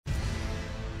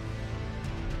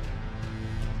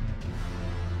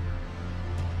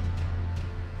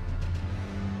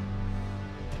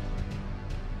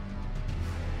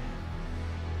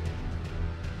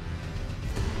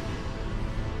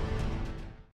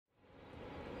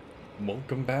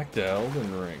Welcome back to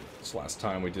Elden Ring. This last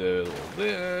time we did a little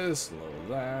this, a little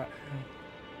that.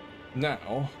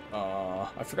 Now,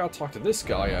 I forgot to talk to this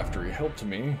guy after he helped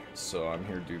me, so I'm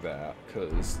here to do that,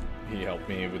 because he helped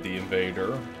me with the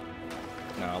invader.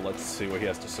 Now, let's see what he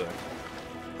has to say.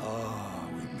 Ah,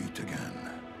 we meet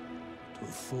again. To have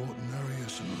fought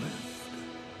Nereus and lived.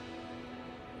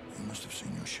 You must have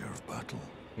seen your share of battle.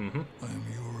 Mm-hmm. I am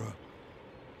your,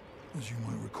 as you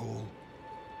might recall,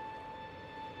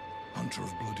 hunter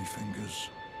of bloody fingers,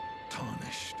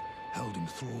 tarnished, held in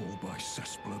thrall by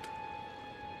cessblood.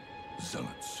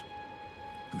 Zealots,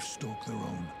 who stalk their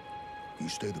own. You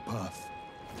stay the path.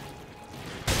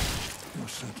 You're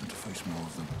certain to face more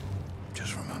of them.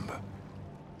 Just remember,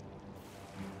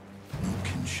 no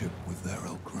kinship with their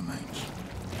ilk remains.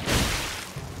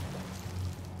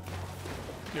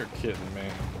 You're kidding me.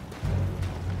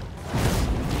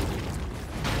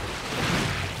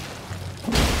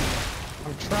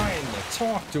 I'm trying to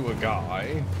talk to a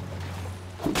guy.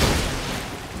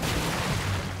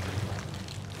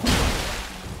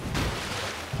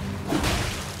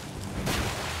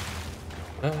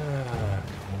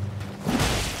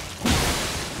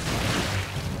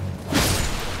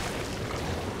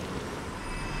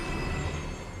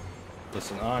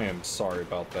 Listen, I am sorry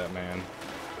about that, man.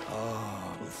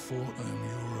 Ah, but fought I am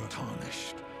your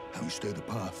tarnished. How you stay the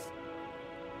path.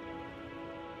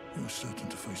 You're certain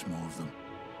to face more of them.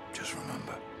 Just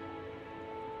remember,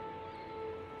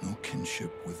 no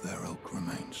kinship with their ilk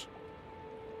remains.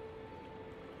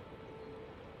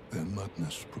 Their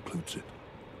madness precludes it.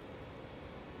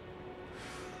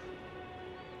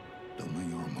 Don't let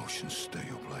your emotions stay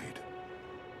your blade.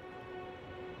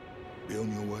 Be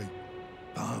on your way.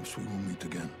 Perhaps we will meet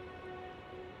again.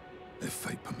 If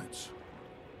fate permits.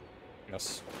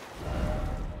 Yes.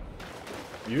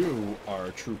 You are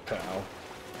a true pal.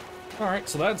 Alright,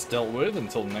 so that's dealt with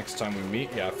until next time we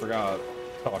meet. Yeah, I forgot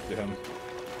to talk to him.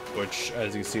 Which,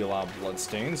 as you see, a lot of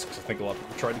bloodstains, because I think a lot of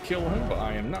people tried to kill him, but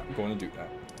I am not going to do that.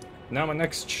 Now my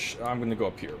next, I'm going to go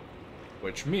up here.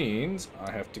 Which means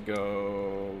I have to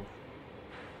go...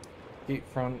 Gate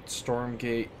front, storm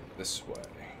gate, this way.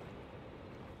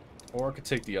 Or I could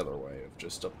take the other way of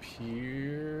just up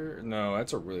here. No,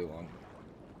 that's a really long...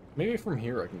 Maybe from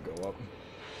here I can go up.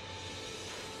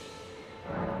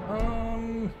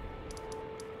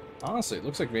 Honestly, it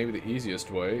looks like maybe the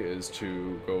easiest way is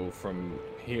to go from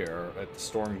here at the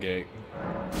storm gate,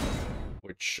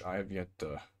 which I have yet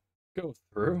to go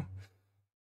through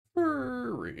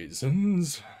for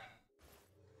reasons.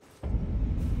 I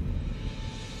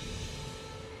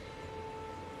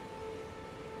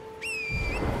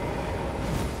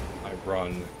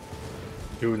run.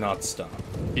 Do not stop.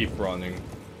 Keep running.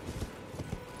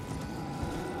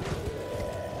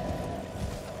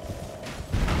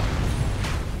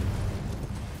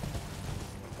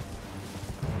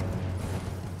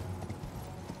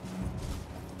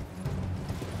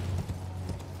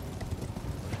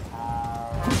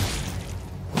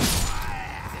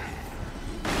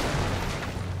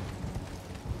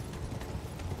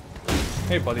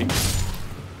 Hey, buddy.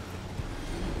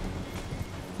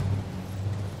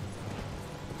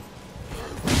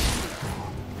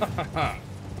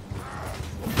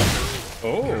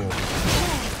 Oh.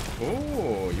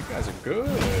 Oh, you guys are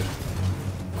good.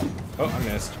 Oh, I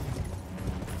missed.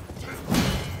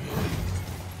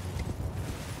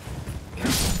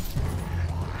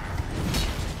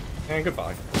 And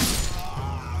goodbye.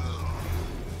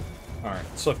 Alright,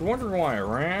 so if you're wondering why I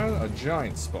ran, a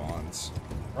giant spawns.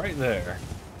 Right there.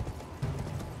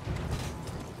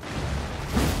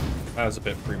 That was a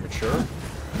bit premature.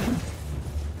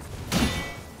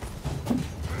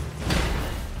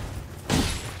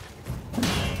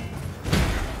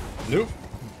 Nope.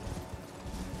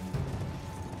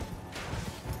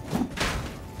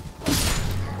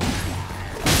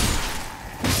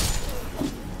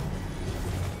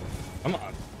 Come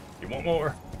on. You want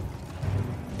more?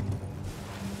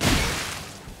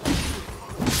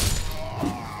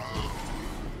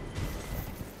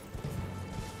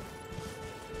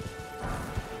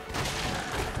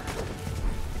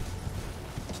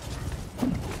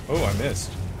 Oh, I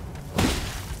missed.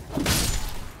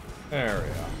 There we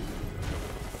go.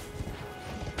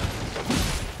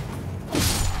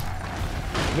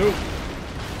 Nope.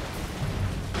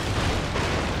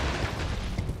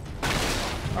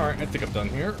 Alright, I think I'm done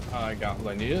here. I got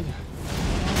what I needed.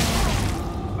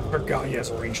 I forgot he has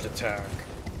a ranged attack.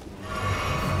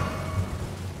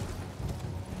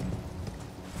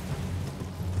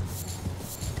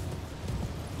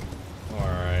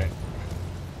 Alright.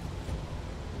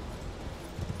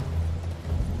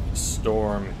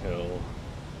 Storm Hill.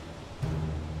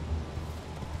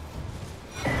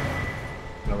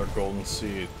 another golden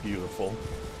seed. Beautiful.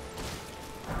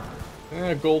 And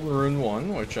a golden rune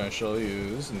one, which I shall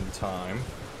use in time.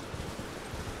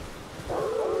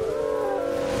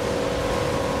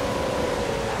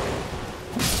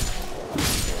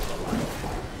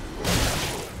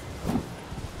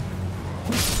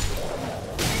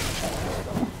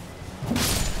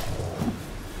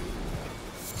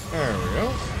 There we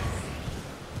go.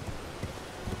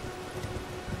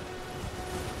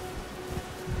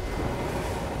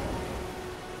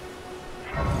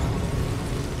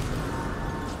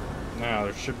 Now,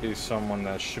 there should be someone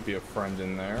that should be a friend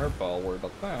in there, but I'll worry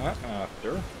about that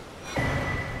after.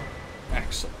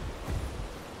 Excellent.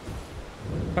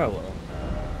 Hello.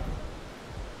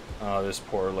 Oh, this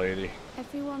poor lady.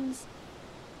 Everyone's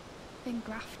been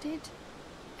grafted.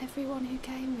 Everyone who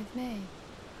came with me.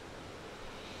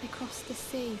 They crossed the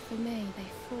sea for me. They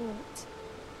fought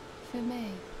for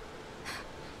me.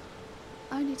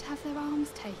 Only to have their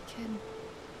arms taken.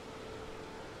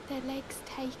 Their legs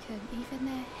taken, even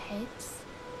their heads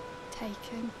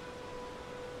taken.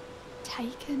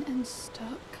 Taken and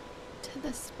stuck to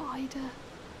the spider.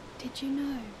 Did you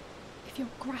know, if you're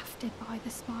grafted by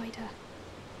the spider,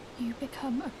 you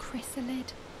become a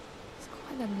chrysalid? It's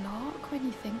quite a lark when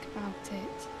you think about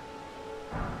it.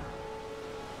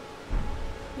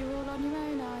 You're all on your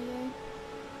own, are you?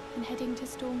 And heading to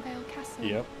Stormvale Castle?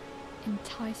 Yep.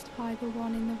 Enticed by the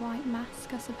one in the white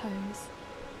mask, I suppose.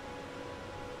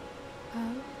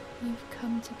 Oh, you've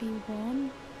come to be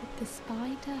one with the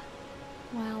spider?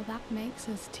 Well, that makes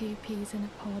us two peas in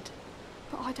a pod.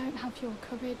 But I don't have your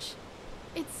courage.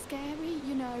 It's scary,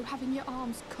 you know, having your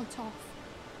arms cut off,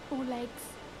 or legs,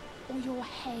 or your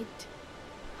head.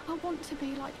 I want to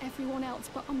be like everyone else,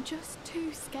 but I'm just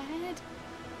too scared.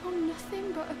 I'm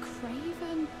nothing but a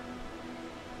craven.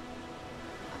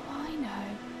 Oh, I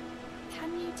know.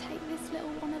 Can you take this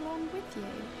little one along with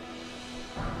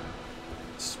you?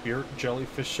 Spirit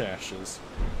jellyfish ashes.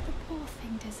 The poor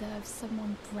thing deserves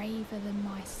someone braver than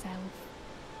myself.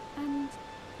 And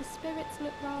the spirits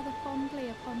look rather fondly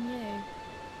upon you.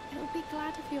 It'll be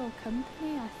glad of your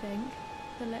company, I think,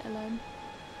 the little one.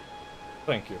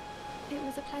 Thank you. It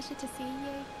was a pleasure to see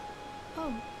you.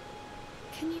 Oh,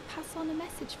 can you pass on a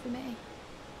message for me?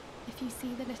 If you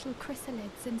see the little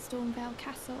chrysalids in Stormvale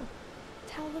Castle,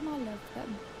 tell them I love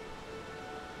them.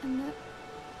 And that,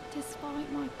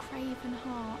 despite my craven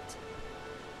heart,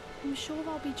 I'm sure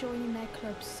I'll be joining their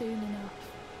club soon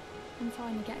enough. I'm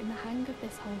finally getting the hang of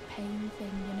this whole pain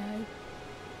thing,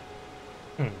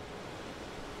 you know?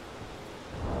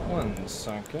 1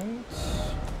 second.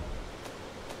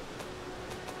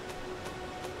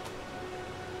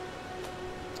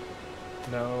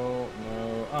 No,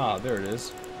 no. Ah, there it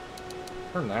is.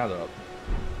 Turn that up.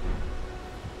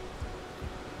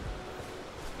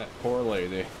 That poor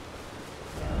lady.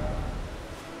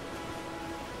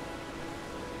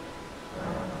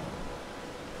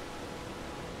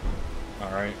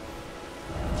 Alright.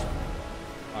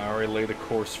 I already laid a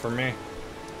course for me.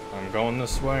 I'm going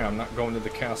this way. I'm not going to the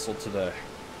castle today.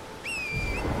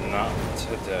 Not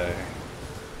today.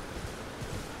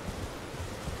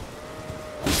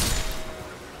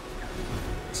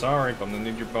 Sorry, but I'm gonna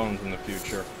need your bones in the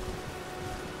future.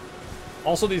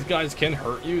 Also, these guys can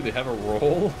hurt you. They have a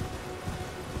roll.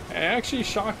 It actually,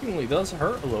 shockingly, does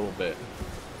hurt a little bit.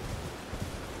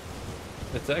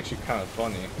 It's actually kind of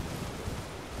funny.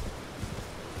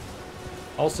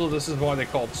 Also, this is why they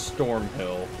call it Storm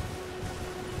Hill.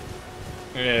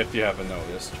 If you haven't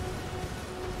noticed.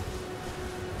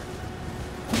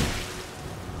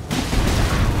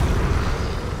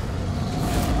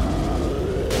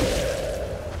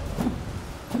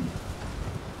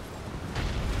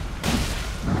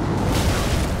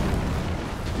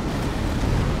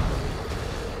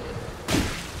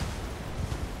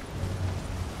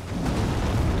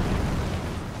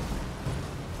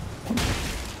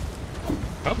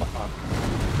 Come on.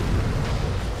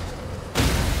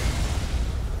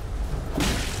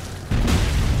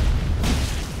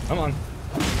 Come on.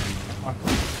 Come on.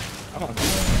 Come on.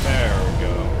 There we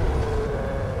go.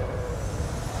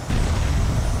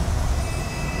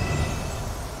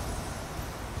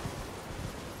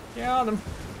 Got him.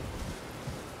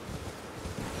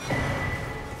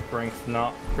 Strength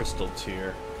not crystal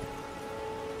tier.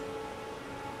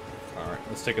 Alright,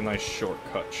 let's take a nice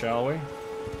shortcut, shall we?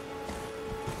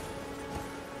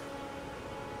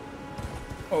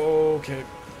 Okay.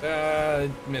 I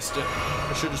missed it.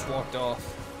 I should have just walked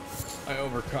off. I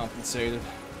overcompensated.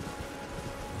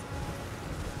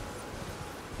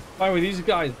 By the way, these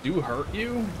guys do hurt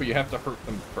you, but you have to hurt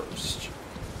them first.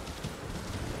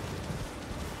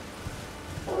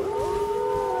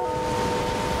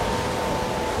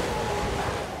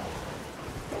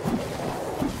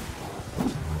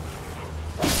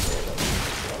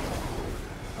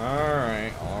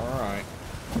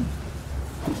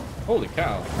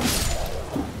 cow.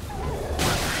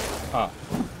 Ah.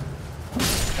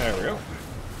 There we go.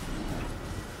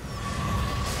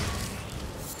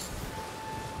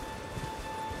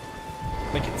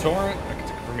 Thank you, Torrent. I can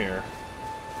take it from here.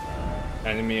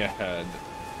 Enemy ahead.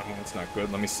 Oh, that's not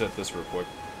good. Let me set this real quick.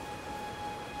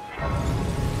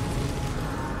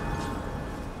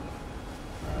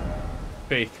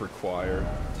 Faith required.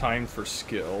 Time for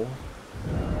skill.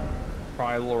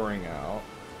 Try luring out.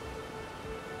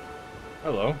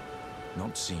 Hello.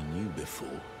 Not seen you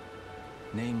before.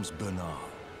 Name's Bernard.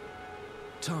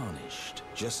 Tarnished,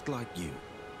 just like you.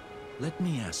 Let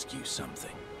me ask you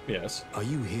something. Yes. Are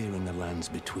you here in the lands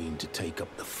between to take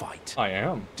up the fight? I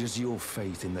am. Does your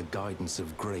faith in the guidance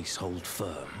of grace hold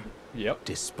firm? Yep.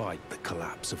 Despite the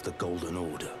collapse of the Golden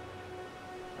Order?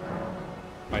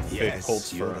 My faith Yes,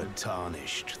 holds you're firm. a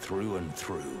tarnished through and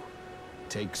through.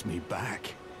 Takes me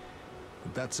back.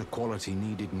 But that's a quality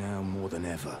needed now more than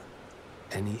ever.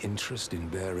 Any interest in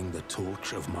bearing the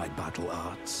torch of my battle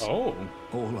arts? Oh.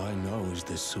 All I know is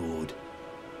the sword.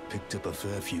 Picked up a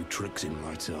fair few tricks in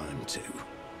my time, too.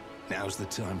 Now's the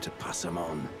time to pass them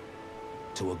on.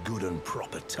 To a good and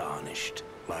proper tarnished,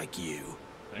 like you.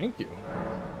 Thank you.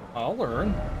 I'll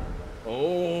learn.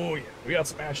 Oh, yeah. We got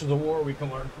some Ashes of War we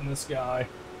can learn from this guy.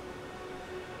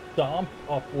 Stamp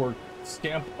upward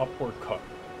cut.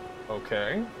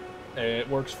 Okay. It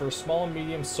works for small and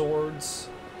medium swords.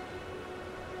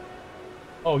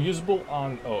 Oh, usable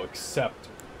on... Oh, accept.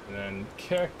 And then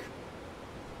kick.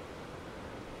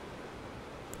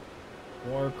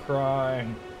 War cry.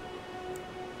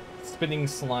 Spinning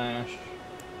slash.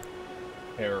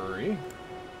 Parry.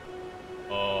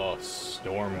 Oh,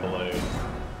 Stormblade.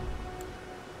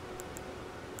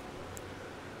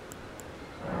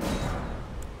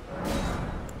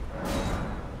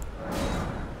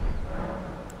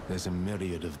 There's a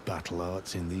myriad of battle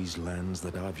arts in these lands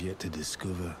that I've yet to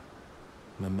discover.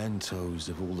 Mementos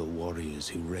of all the warriors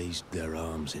who raised their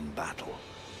arms in battle,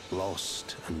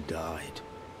 lost and died.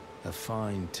 A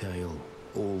fine tale,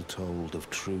 all told of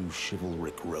true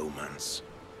chivalric romance.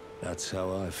 That's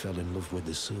how I fell in love with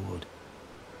the sword,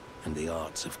 and the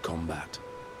arts of combat.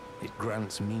 It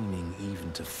grants meaning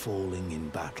even to falling in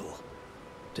battle,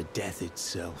 to death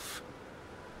itself.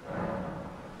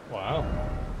 Wow.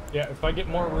 Yeah, if I get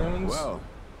more runes, Well,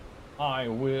 I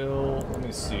will... Let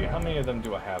me see. How many of them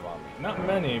do I have on me? Not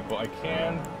many, but I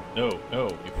can... No,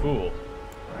 you fool.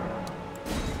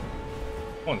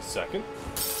 1 second.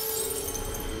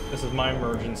 This is my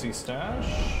emergency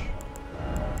stash.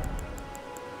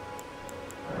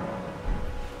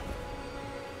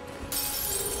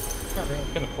 Alright,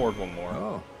 I can afford one more.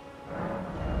 oh.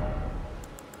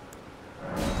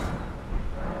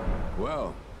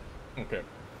 Well. Okay.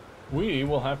 We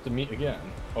will have to meet again.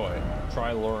 Oh wait,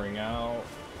 try luring out.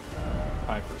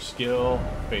 Time for skill.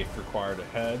 Faith required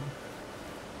ahead.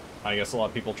 I guess a lot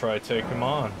of people try to take him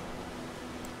on.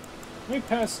 Let me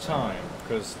pass time,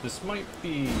 because this might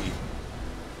be...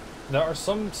 There are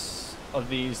some of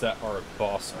these that are a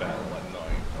boss battle at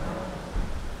night.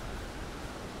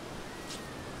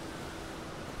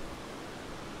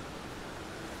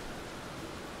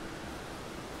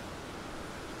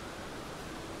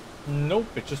 Nope,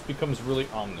 it just becomes really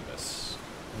omnibus.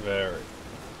 Very.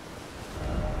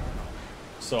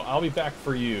 So I'll be back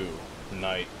for you,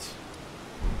 knight.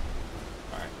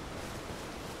 Alright.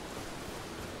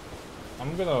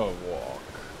 I'm gonna walk.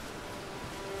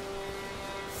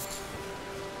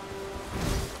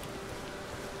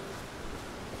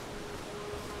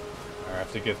 I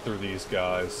have to get through these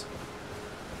guys.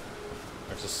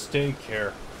 There's a stake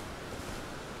here.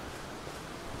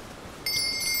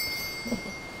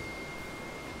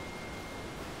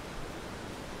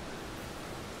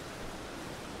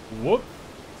 Whoop!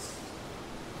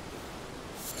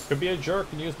 Could be a jerk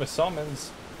and use my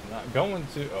summons. I'm not going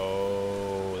to.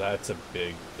 Oh, that's a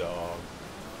big dog.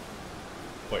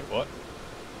 Wait, what?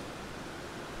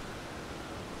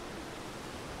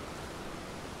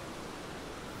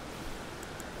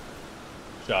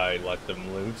 Should I let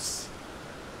them loose?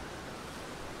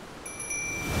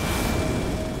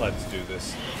 Let's do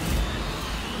this.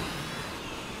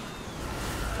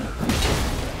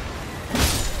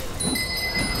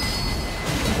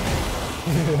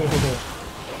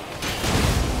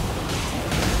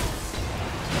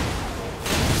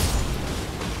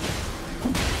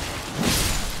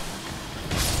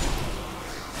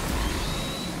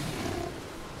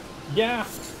 Yeah.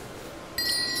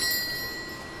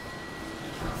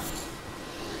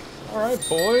 All right,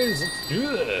 boys, let's do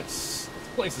this. This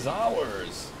place is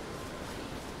ours.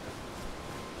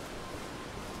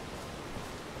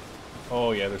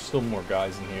 Oh yeah, there's still more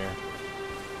guys in here.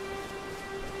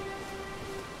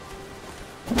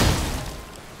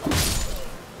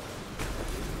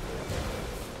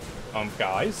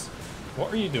 Guys,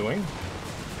 what are you doing?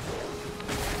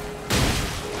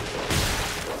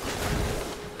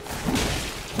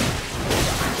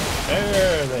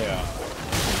 There they are.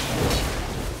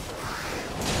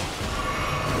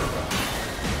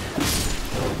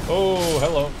 Oh,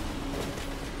 hello.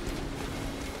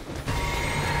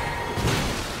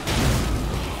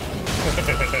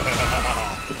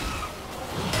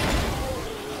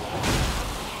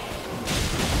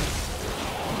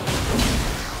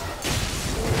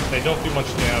 They don't do much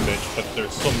damage, but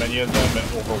there's so many of them it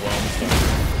overwhelms them.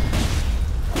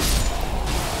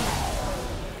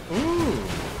 Ooh.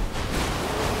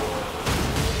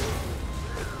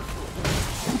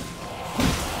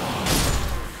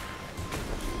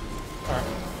 Alright.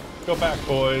 Go back,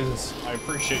 boys. I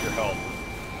appreciate your help.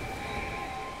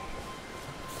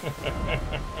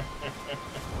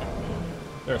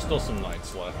 There are still some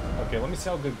knights left. Okay, let me see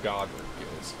how good Godric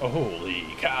is. Oh, holy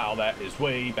cow, that is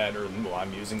way better than what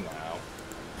I'm using now.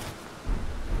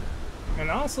 And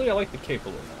honestly, I like the cape a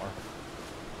little more.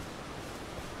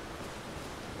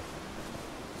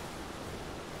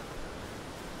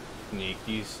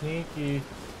 Sneaky, sneaky.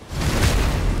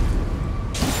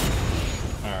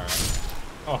 Alright.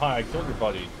 Oh, hi, I killed your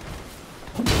buddy.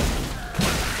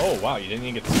 Oh, wow, you didn't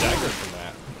even get staggered from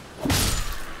that.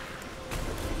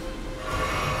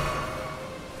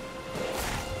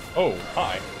 Oh,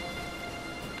 hi.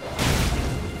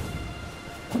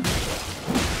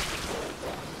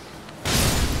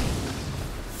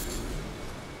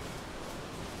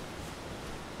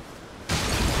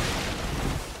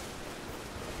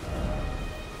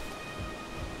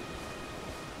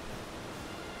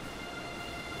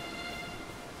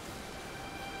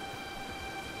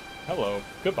 Hello.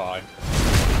 Goodbye.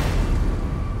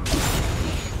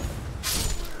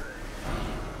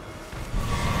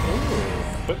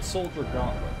 Foot soldier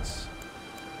gauntlets.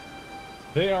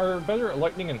 They are better at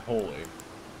lightning and holy.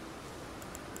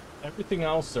 Everything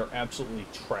else they're absolutely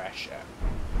trash at.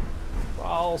 Well,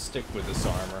 I'll stick with this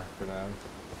armor for now.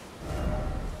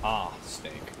 Ah,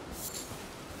 snake.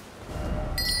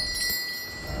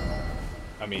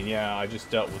 I mean, yeah, I just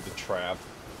dealt with the trap.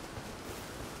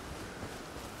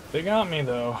 They got me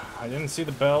though. I didn't see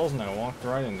the bells and I walked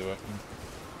right into it.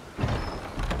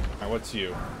 Alright, what's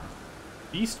you?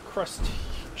 Beast Crest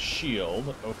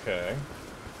Shield, okay.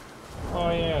 Oh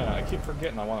yeah, I keep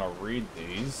forgetting I want to read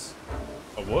these.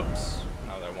 Oh, whoops,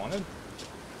 not what I wanted.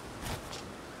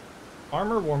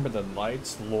 Armor worn by the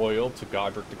knights loyal to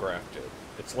Godric the Grafted.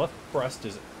 Its left breast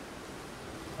is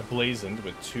emblazoned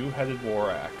with two-headed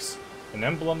war axe, an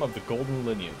emblem of the golden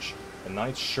lineage. The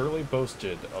knights surely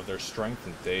boasted of their strength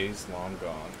in days long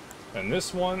gone. And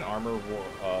this one, armor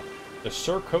war, the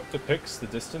surcoat depicts the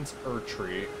distant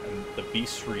Erdtree and the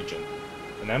Beast region,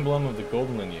 an emblem of the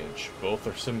golden lineage. Both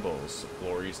are symbols of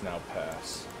glories now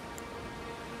past.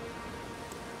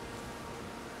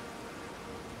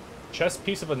 Chest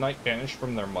piece of a knight banished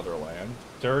from their motherland,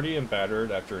 dirty and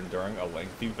battered after enduring a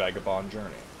lengthy vagabond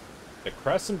journey. The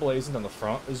crest emblazoned on the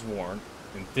front is worn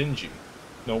and dingy,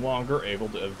 no longer able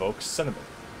to evoke sentiment.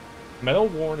 Metal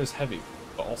worn is heavy,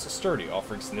 but also sturdy,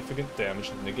 offering significant damage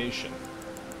and negation.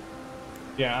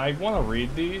 Yeah, I want to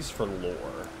read these for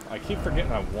lore. I keep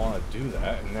forgetting I want to do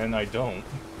that, and then I don't.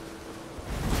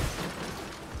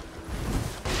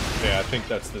 Yeah, I think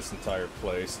that's this entire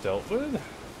place dealt with.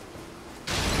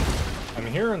 I'm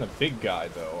hearing the big guy,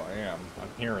 though. I am. I'm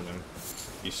hearing him.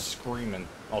 He's screaming.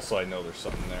 Also, I know there's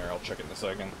something there. I'll check it in a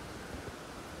second.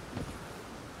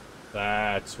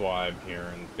 That's why I'm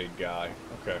hearing big guy.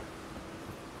 Okay.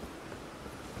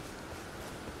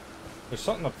 There's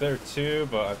something up there too,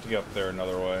 but I have to get up there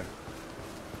another way.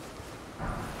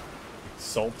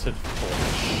 Salted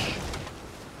flesh.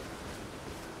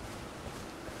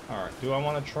 Alright, do I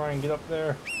want to try and get up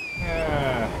there?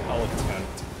 Yeah, I'll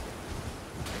attempt.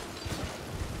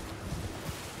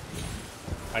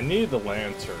 I need the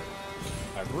lantern.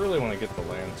 I really want to get the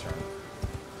lantern.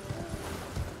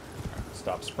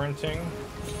 Stop sprinting.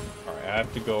 Alright, I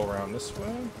have to go around this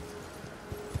way.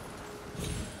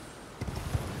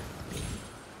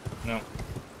 No.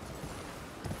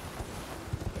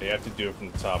 You have to do it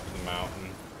from the top of the mountain.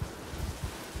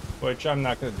 Which I'm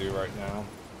not going to do right now.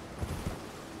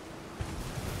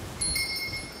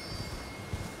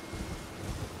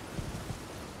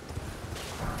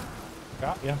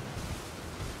 Got ya.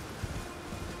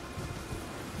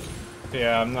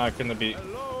 Yeah, I'm not going to be...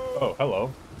 Hello? Oh,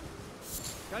 hello.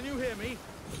 Can you hear me?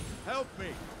 Help me.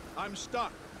 I'm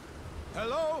stuck.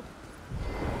 Hello?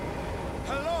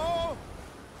 Hello?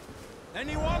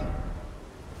 Anyone?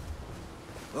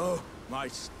 Oh, my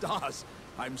stars.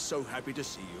 I'm so happy to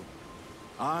see you.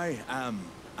 I am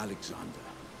Alexander,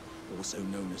 also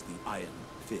known as the Iron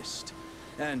Fist.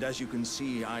 And as you can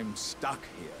see, I'm stuck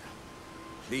here.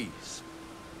 Please,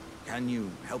 can you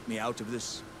help me out of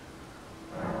this?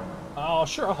 Oh,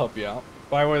 sure, I'll help you out.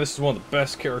 By the way, this is one of the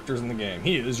best characters in the game.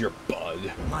 He is your bud.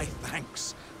 My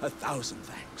thanks. 1,000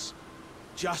 thanks.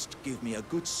 Just give me a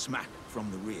good smack from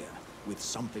the rear with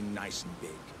something nice and big.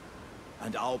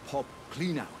 And I'll pop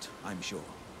clean out, I'm sure.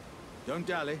 Don't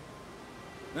dally.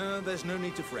 There's no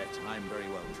need to fret. I'm very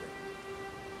well trained.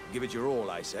 Give it your all,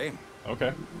 I say.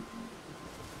 Okay.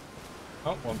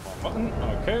 Oh, one more button.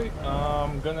 Okay,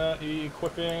 I'm gonna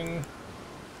equipping.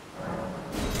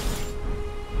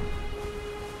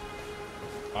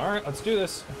 Alright, let's do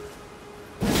this.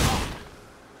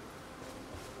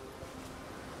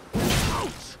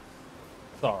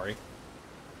 Sorry.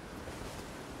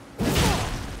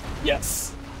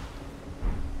 Yes!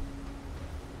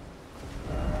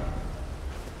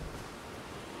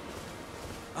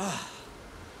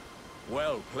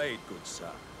 Well played, good sir.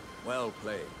 Well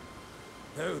played.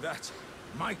 Though that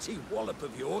mighty wallop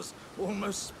of yours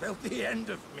almost spelled the end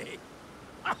of me.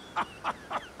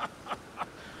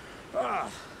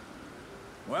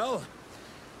 Well,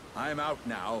 I'm out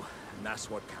now, and that's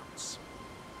what counts.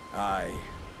 I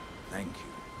thank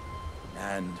you.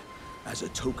 And as a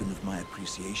token of my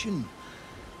appreciation,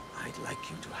 I'd like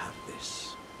you to have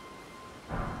this.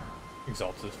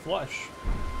 Exalted flesh.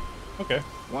 Okay.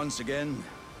 Once again,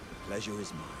 the pleasure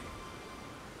is mine.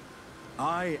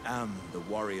 I am the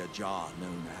warrior Jar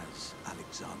known as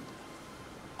Alexander.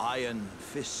 Iron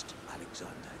Fist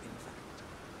Alexander, in fact.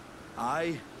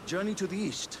 I journey to the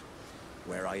east,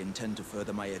 where I intend to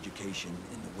further my education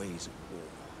in the ways of war.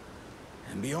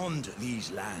 And beyond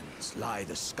these lands lie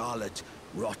the scarlet,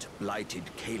 rot-blighted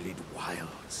Caelid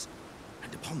wilds.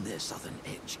 And upon their southern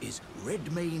edge is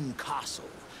Redmane Castle,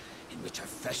 in which a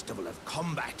festival of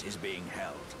combat is being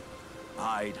held.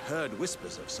 I'd heard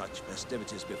whispers of such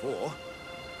festivities before.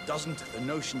 Doesn't the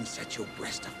notion set your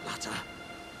breast aflutter?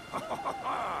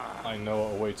 I know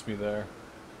what awaits me there.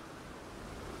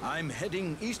 I'm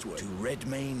heading eastward to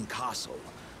Redmane Castle,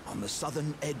 on the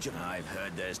southern edge of... I've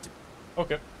heard there's...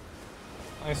 Okay.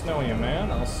 Nice knowing you, man.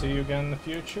 I'll see you again in the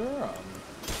future.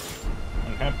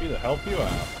 I'm happy to help you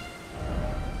out.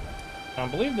 I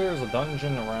believe there's a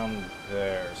dungeon around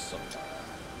there somewhere,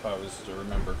 if I was to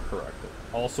remember correctly.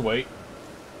 Also, wait.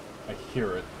 I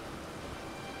hear it.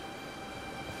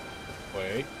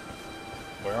 Wait.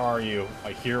 Where are you?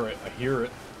 I hear it. I hear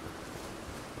it.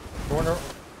 Corner.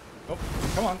 Oh,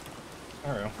 come on.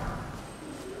 There we go.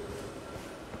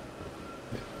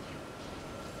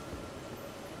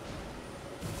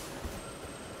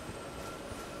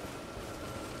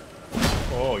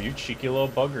 Oh, you cheeky little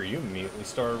bugger. You immediately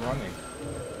started running.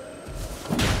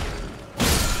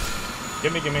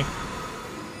 Gimme, gimme.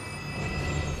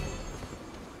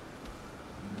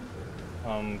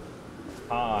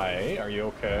 Hi. Are you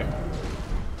okay?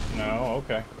 No?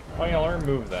 Okay. Oh, yeah, learn to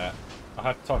move that. I'll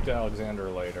have to talk to Alexander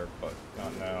later, but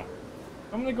not now.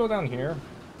 I'm gonna go down here.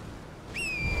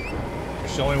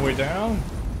 It's the only way down?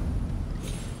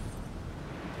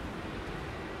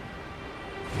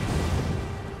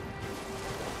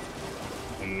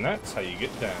 And that's how you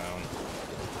get down.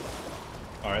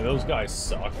 Alright, those guys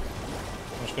suck.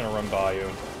 I'm just gonna run by you.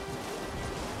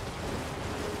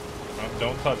 Oh,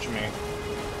 don't touch me.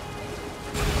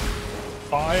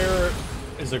 Fire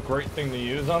is a great thing to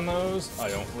use on those. I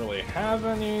don't really have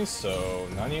any, so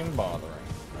not even bothering.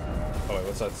 Oh wait,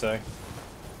 what's that say?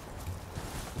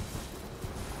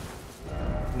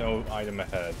 No item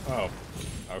ahead. Oh,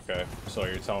 okay. So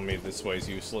you're telling me this way's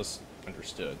useless?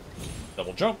 Understood.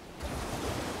 Double jump.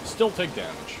 Still take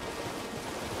damage.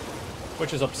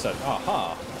 Which is upset.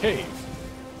 Aha! Cave.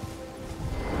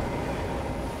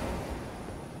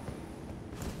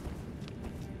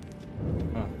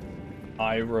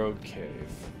 High Road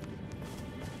Cave.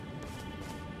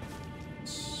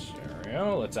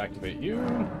 Stereo. Let's activate you.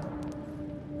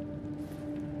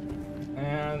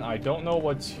 And I don't know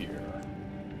what's here.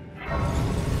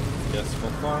 Guess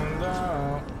we'll find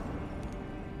out.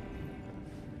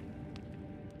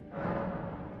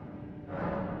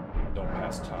 Don't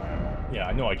pass time. Yeah,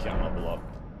 I know I can't level up.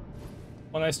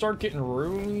 When I start getting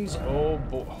runes, oh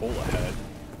boy, hole ahead.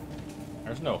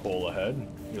 There's no hole ahead,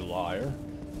 you liar.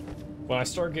 When I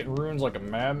start getting runes like a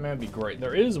madman, it'd be great.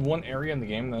 There is one area in the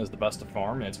game that is the best to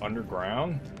farm, and it's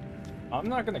underground. I'm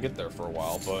not gonna get there for a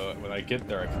while, but when I get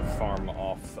there, I can farm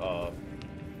off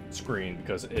screen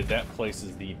because that place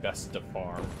is the best to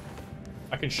farm.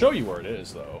 I can show you where it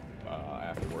is though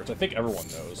afterwards. I think everyone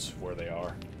knows where they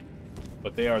are,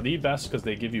 but they are the best because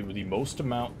they give you the most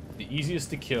amount, the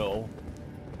easiest to kill.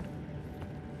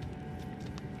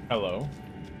 Hello.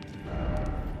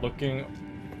 Looking...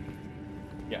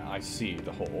 Yeah, I see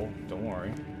the hole. Don't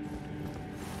worry.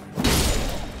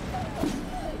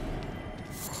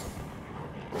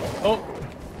 Oh!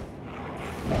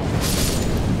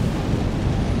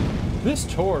 This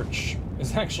torch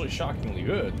is actually shockingly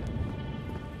good.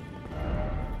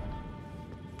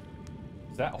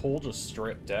 Is that hole just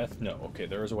straight death? No. Okay,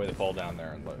 there is a way to fall down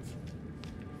there and live.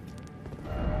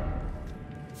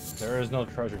 There is no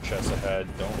treasure chest ahead.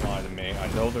 Don't lie to me. I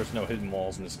know there's no hidden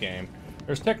walls in this game.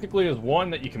 There's technically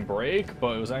one that you can break,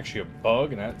 but it was actually a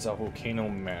bug, and that's a volcano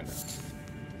manor.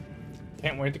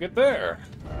 Can't wait to get there.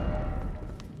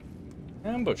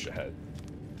 Ambush ahead.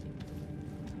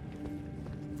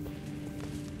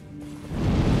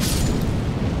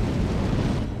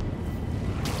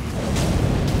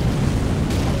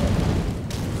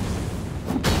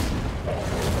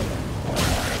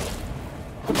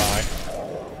 Goodbye.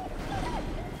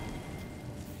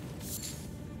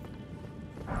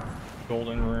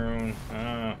 Golden rune.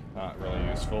 Not really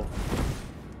useful.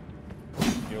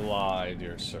 You lie,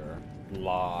 dear sir.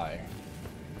 Lie.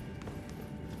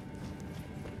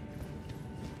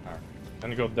 Alright.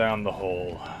 Gonna go down the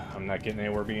hole. I'm not getting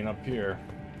anywhere being up here.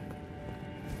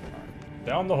 Right.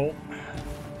 Down the hole.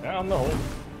 Down the hole.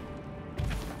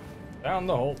 Down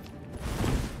the hole.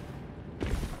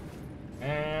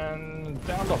 And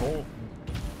down the hole.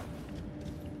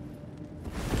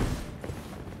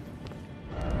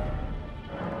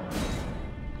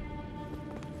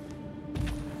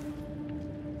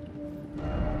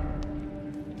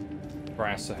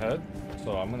 Grass ahead,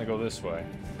 so I'm gonna go this way.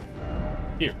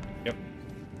 Here, yep.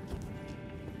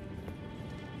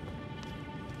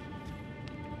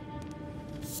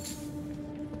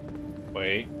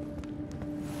 Wait.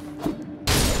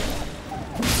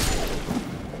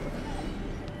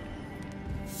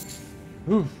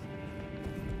 Whew.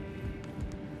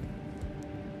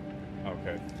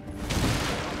 Okay.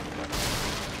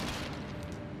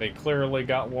 They clearly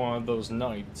got one of those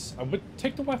knights. I would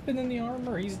take the weapon and the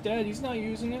armor. He's dead. He's not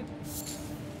using it.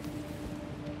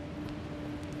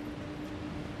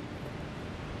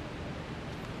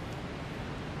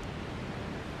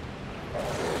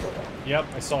 Yep,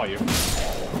 I saw you.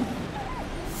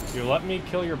 You let me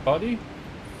kill your buddy?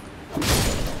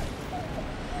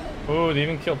 Oh, they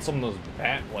even killed some of those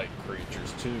bat-like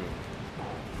creatures, too.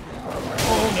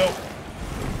 Oh, no.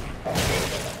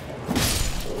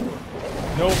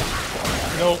 Nope.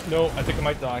 Nope, no, I think I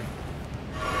might die.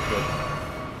 Good.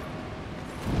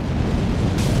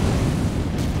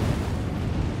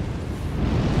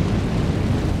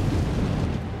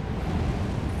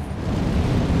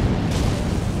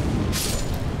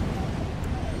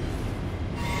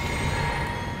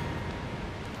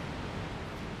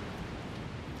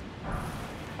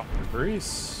 Copper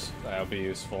grease. That'll be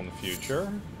useful in the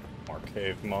future. More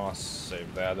cave moss.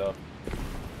 Save that up.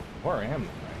 Where am I?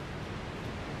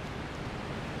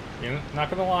 You know, not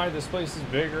gonna lie, this place is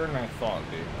bigger than I thought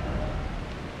it'd be.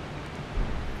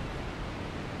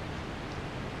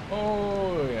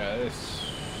 Oh yeah,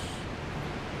 this...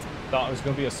 Thought it was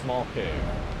gonna be a small cave.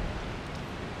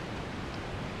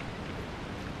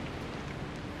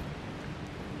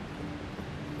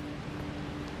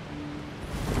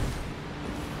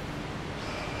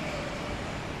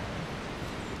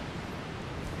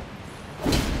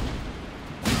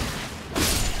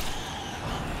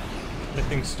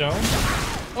 Stone?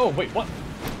 Oh, wait, what?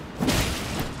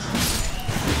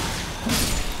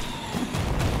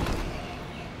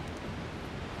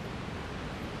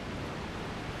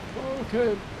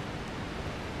 Okay.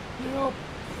 Yep.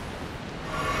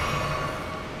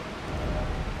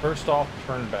 First off,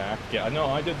 turn back. Yeah, no,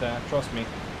 I did that. Trust me.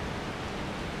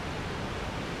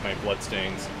 My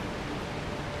bloodstains.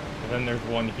 And then there's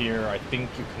one here. I think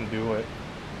you can do it.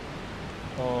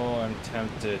 Oh, I'm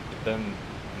tempted. But then...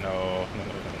 No.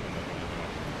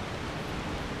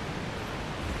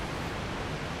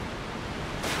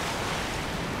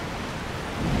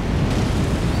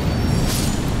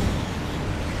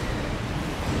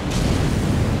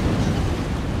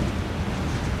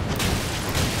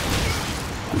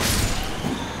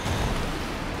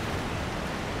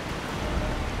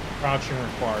 Crouching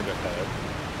required ahead.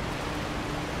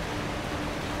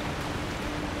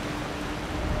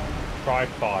 Try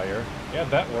fire. Yeah,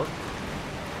 that worked.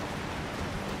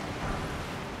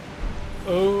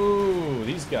 Oh,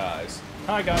 these guys.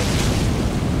 Hi, guys.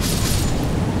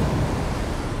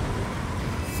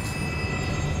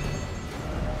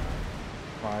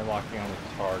 Try locking on the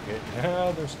target.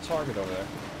 Yeah, there's a target over there.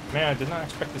 Man, I did not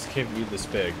expect this cave to be this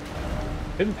big.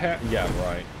 Hidden path. Yeah,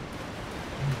 right.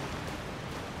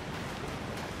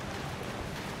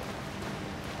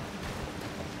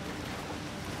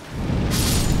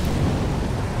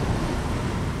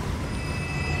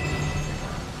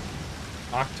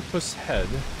 octopus head.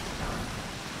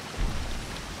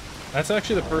 That's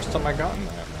actually the first time I gotten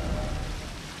that.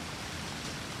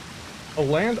 A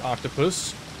land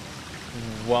octopus,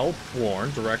 well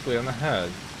worn directly on the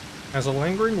head, has a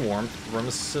lingering warmth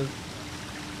reminiscent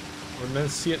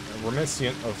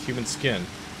of human skin.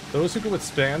 Those who can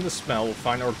withstand the smell will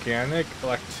find organic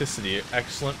electricity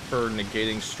excellent for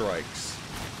negating strikes.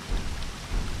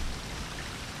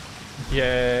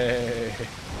 Yay!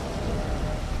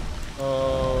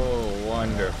 Oh,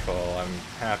 wonderful. I'm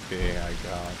happy I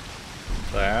got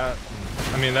that.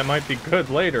 I mean, that might be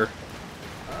good later.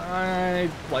 I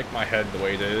like my head the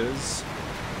way it is.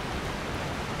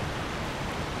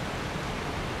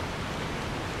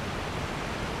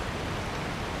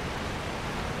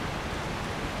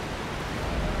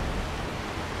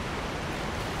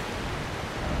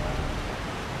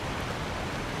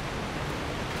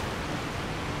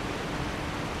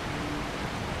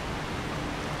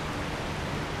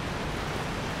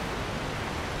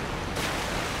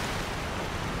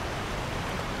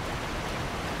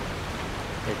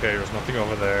 Okay, there's nothing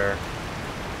over there.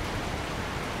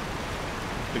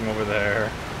 Nothing over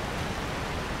there.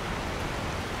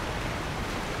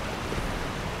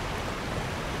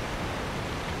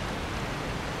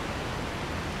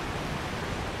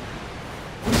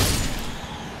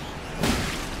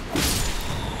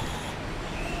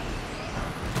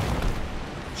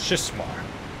 Shismar.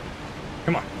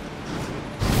 Come on.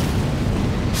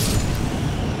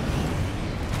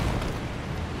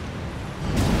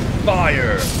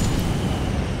 Fire!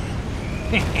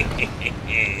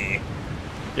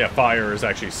 Yeah, fire is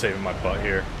actually saving my butt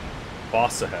here.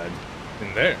 Boss ahead.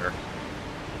 In there.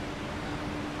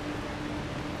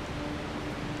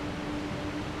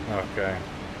 Okay.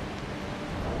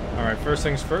 Alright, first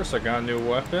things first, I got a new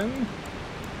weapon.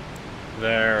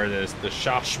 There it is, the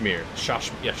Shashmir.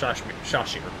 Shashir.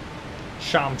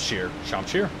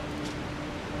 Shamshir.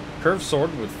 Curved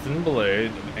sword with thin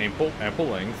blade of ample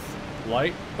length.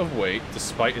 Light of weight,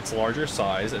 despite its larger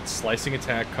size, its slicing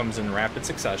attack comes in rapid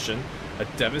succession, a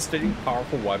devastating,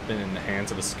 powerful weapon in the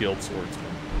hands of a skilled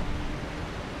swordsman.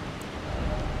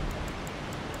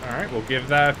 Alright, we'll give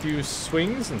that a few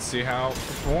swings and see how it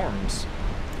performs.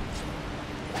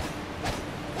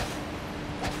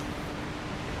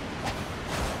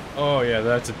 Oh yeah,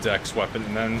 that's a dex weapon,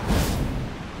 and then...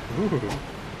 Ooh.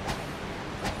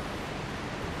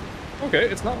 Okay,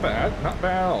 it's not bad. Not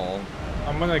bad at all.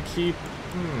 I'm gonna keep...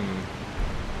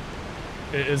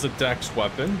 It is a dex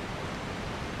weapon.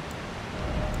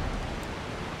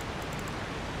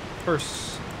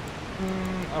 First...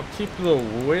 I'll keep the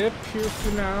whip here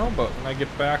for now, but when I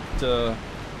get back to...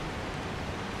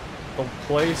 the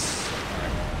place...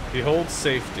 Behold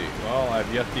safety. Well,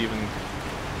 I've yet to even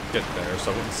get there,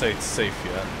 so I wouldn't say it's safe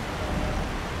yet.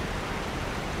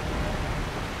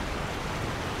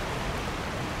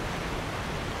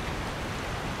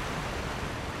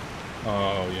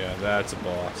 Oh yeah, that's a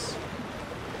boss.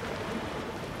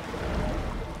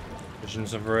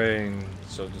 Visions of rain,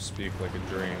 so to speak, like a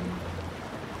dream.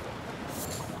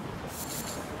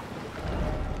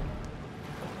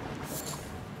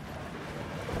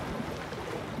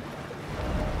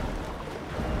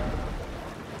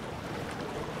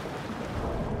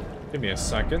 Give me a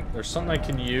second. There's something I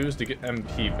can use to get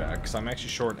MP back, because I'm actually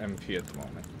short MP at the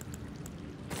moment.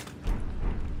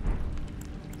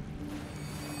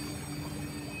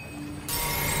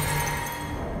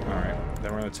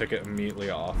 Then we're going to take it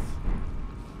immediately off.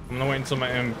 I'm going to wait until my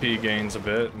MP gains a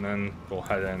bit, and then we'll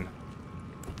head in.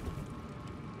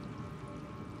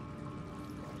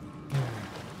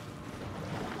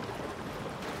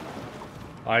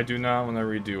 I do not want to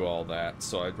redo all that,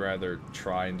 so I'd rather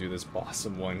try and do this boss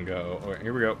in one go. Alright,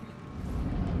 here we go.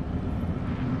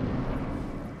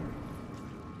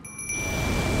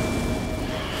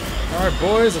 Alright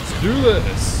boys, let's do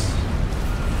this!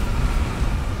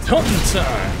 It's hunting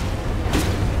time!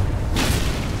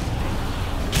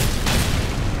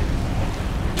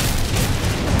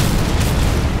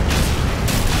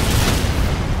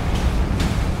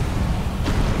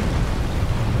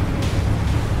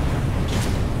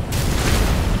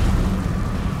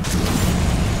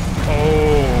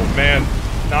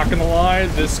 Not gonna lie,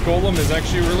 this golem is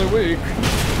actually really weak.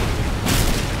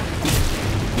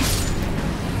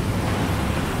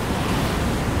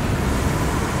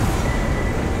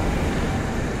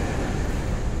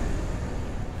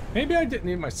 Maybe I didn't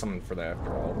need my summon for that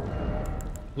after all.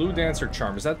 Blue Dancer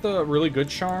Charm. Is that the really good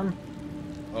charm?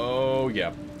 Oh,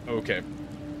 yeah. Okay.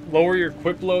 Lower your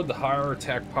equip load, the higher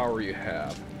attack power you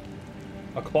have.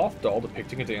 A cloth doll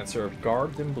depicting a dancer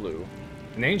garbed in blue.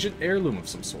 An ancient heirloom of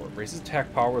some sort. Raises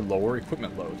attack power, lower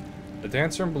equipment load. The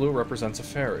dancer in blue represents a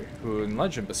fairy, who in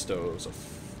legend bestows a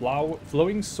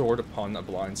flowing sword upon a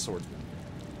blind swordsman.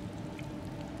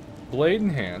 Blade in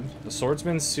hand, the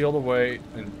swordsman sealed away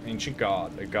an ancient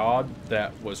god, a god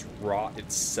that was rot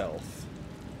itself.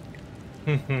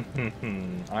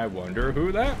 I wonder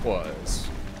who that was.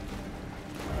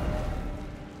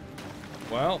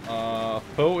 Well,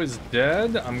 Poe is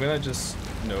dead. I'm gonna just...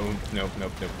 Nope.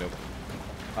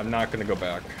 I'm not gonna go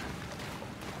back.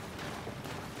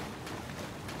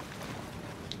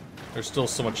 There's still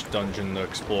so much dungeon to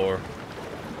explore.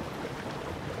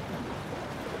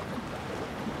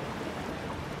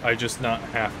 I just not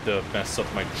have to mess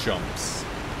up my jumps.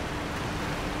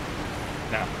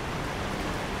 Now.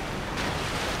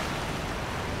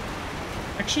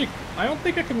 Actually, I don't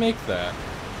think I can make that.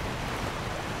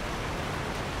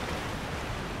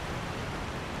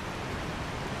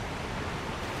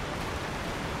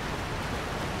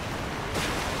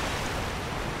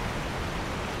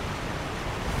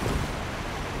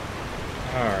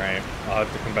 Alright, I'll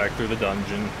have to come back through the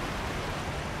dungeon.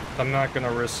 I'm not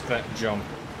gonna risk that jump.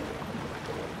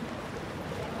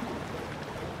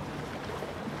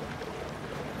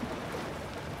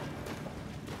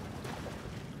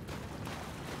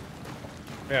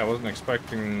 Yeah, I wasn't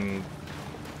expecting...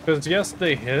 Because yes,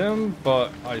 they hit him,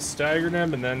 but I staggered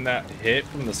him, and then that hit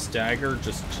from the stagger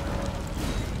just...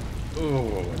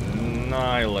 Ooh,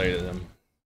 annihilated him.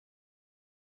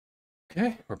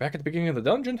 Okay, we're back at the beginning of the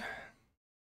dungeon.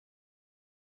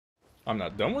 I'm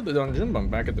not done with the dungeon, but I'm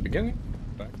back at the beginning.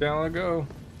 Back down I go.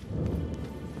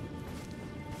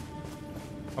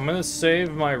 I'm gonna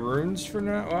save my runes for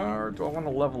now, or do I want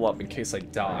to level up in case I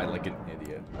die like an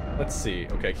idiot? Let's see.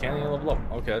 Okay, can I level up?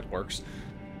 Okay, it works.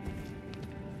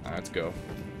 Alright, let's go.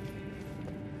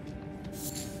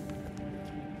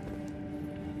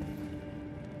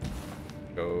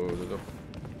 Go to the...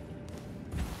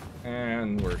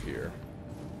 And we're here.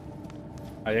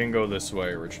 I didn't go this way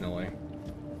originally.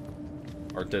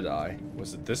 Or did I?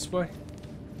 Was it this way?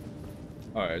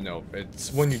 Alright, no.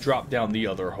 It's when you drop down the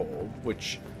other hole,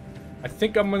 which I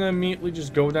think I'm gonna immediately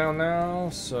just go down now.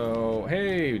 So,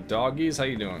 hey, doggies, how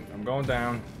you doing? I'm going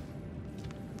down.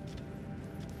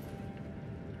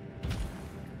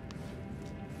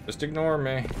 Just ignore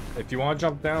me. If you want to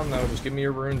jump down, though, just give me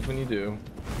your runes when you do.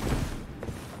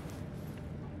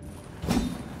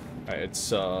 Alright,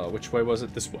 it's, which way was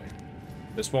it? This way.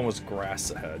 This one was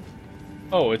grass ahead.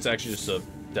 Oh, it's actually just a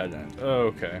dead end.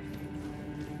 Okay.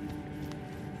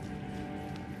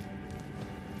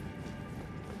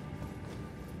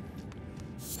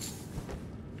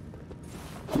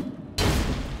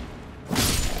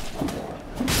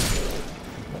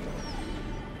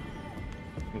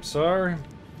 I'm sorry.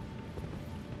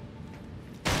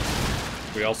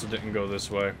 We also didn't go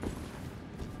this way.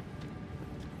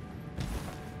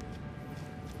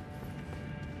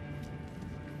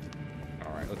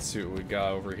 Let's see what we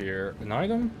got over here. An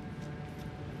item?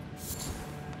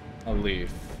 A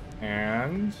leaf.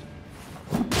 And...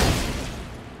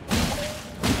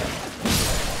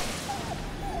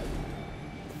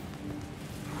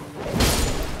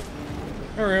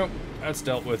 there we go. That's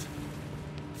dealt with.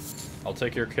 I'll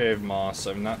take your cave moss.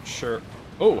 I'm not sure...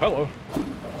 Oh, hello!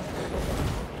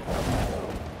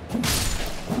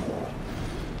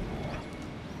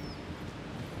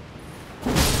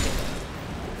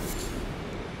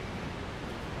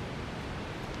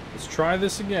 Try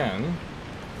this again.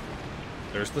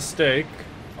 There's the stake.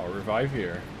 I'll revive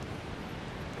here.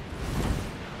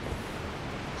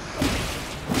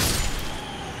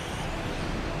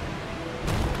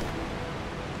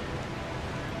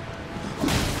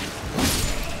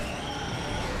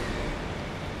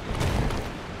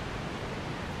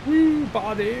 Woo,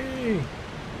 body!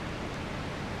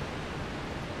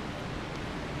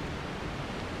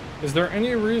 Is there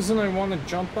any reason I want to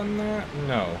jump on that?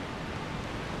 No.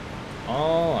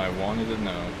 All I wanted to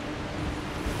know.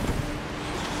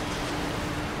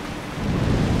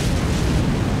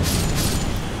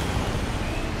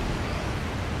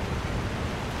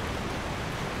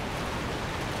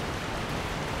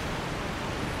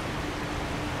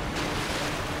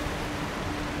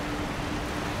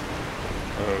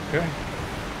 Okay.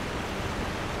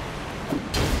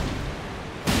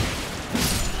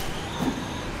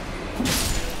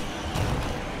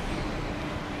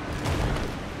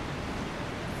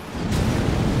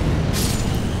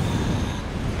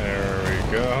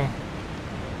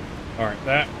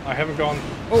 I haven't gone...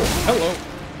 Oh, hello!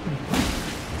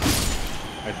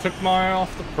 I took my eye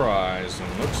off the prize,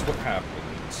 and looks what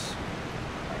happens.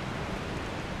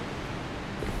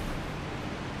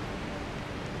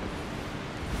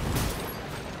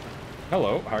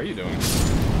 Hello, how are you doing?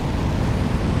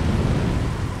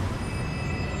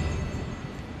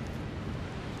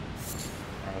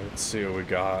 see what we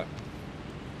got.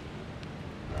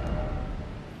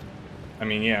 I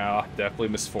mean, yeah, definitely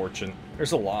misfortune.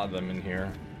 There's a lot of them in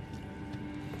here.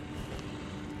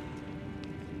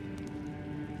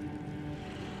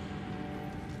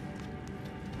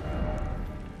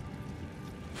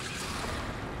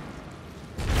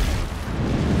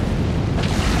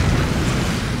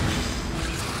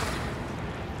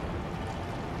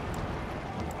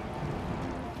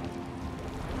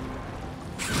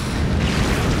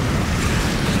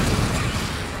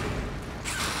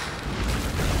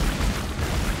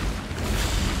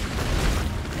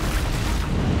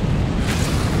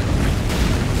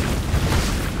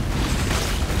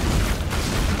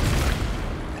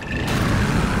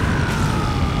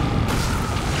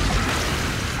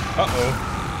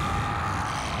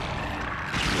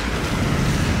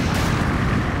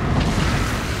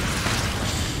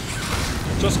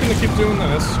 Just gonna keep doing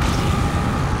this.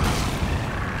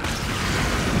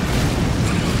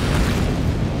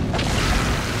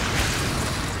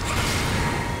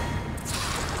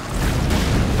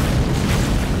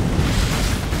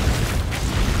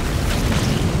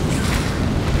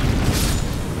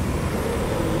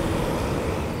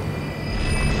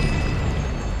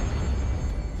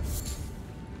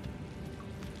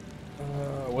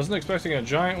 Wasn't expecting a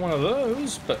giant one of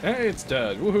those, but hey, it's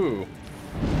dead. Woohoo!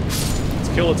 Let's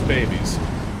kill its babies.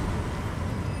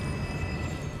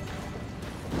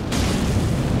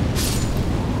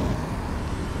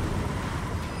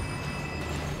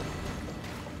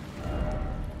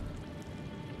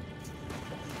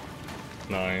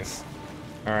 Nice.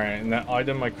 Alright, and that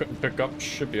item I couldn't pick up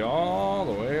should be all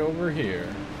the way over here.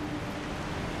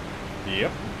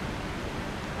 Yep.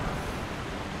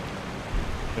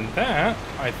 And that,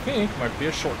 I think, might be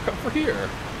a shortcut for here.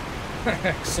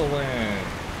 Excellent.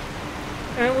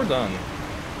 And we're done.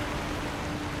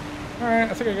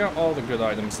 Alright, I think I got all the good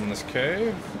items in this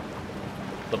cave.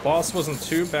 The boss wasn't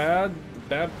too bad. The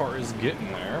bad part is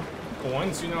getting there.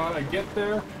 Once you know how to get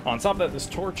there, on top of that, this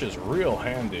torch is real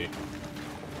handy.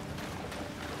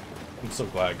 I'm so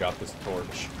glad I got this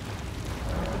torch.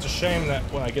 It's a shame that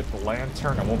when I get the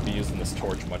lantern, I won't be using this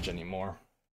torch much anymore.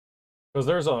 Because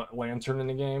there's a lantern in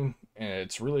the game, and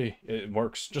it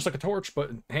works just like a torch,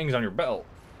 but it hangs on your belt.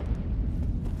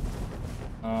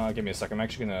 Give me a second. I'm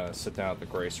actually gonna sit down at the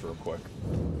Grace real quick.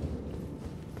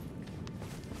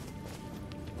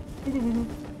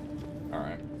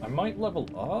 Alright. I might level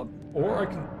up, or I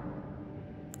can...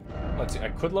 Let's see, I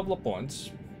could level up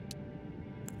once.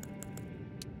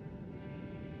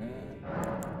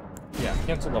 Yeah,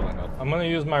 cancel leveling up. I'm gonna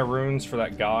use my runes for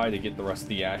that guy to get the rest of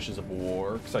the Ashes of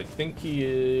War, because I think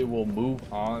he will move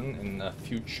on in the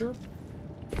future.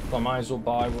 So I might as well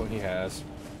buy what he has.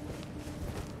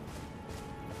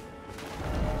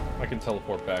 I can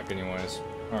teleport back anyways.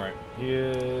 Alright, he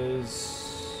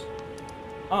is...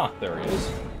 Ah, there he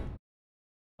is.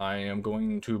 I am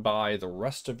going to buy the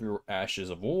rest of your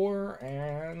Ashes of War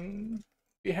and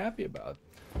be happy about it.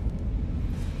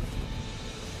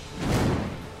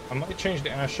 I might change the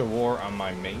Ash of War on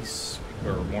my mace,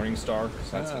 or Morningstar,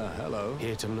 because that's hello.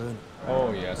 Here to learn.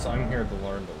 Oh yes, I'm here to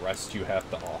learn the rest you have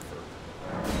to offer.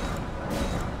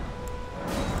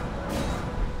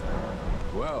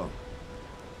 Well.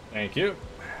 Thank you.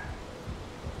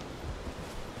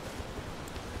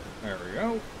 There we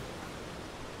go.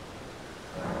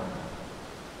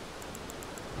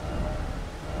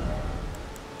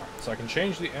 So I can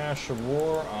change the Ash of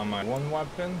War on my one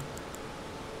weapon.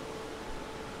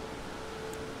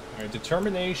 Alright,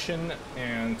 Determination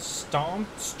and Storm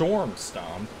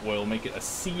Stomp will make it a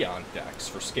C on dex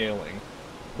for scaling,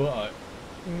 but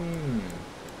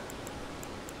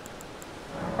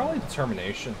probably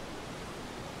Determination.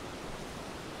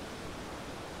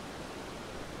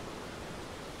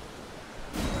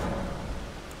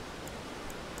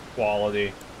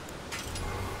 Quality.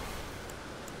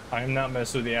 I am not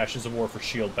messing with the Ashes of War for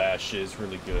shield bash. Is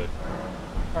really good.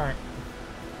 Alright.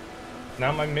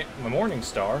 Now my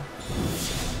Morningstar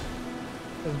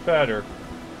is better.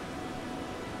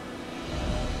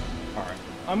 Alright.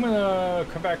 I'm gonna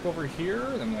come back over here,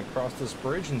 and I'm gonna cross this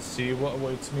bridge and see what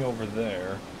awaits me over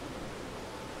there.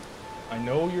 I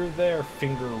know you're there,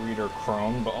 Finger Reader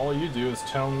Crone, but all you do is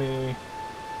tell me...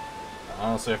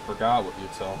 Honestly, I forgot what you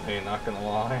tell me, not gonna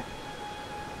lie.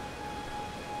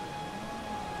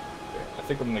 I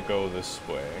think I'm gonna go this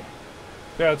way.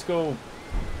 Yeah, let's go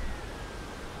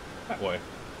that way.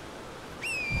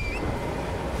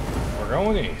 We're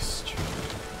going east.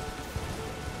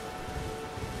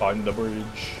 Find the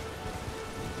bridge.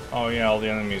 Oh yeah, all the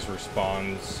enemies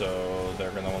respawn, so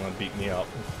they're gonna want to beat me up.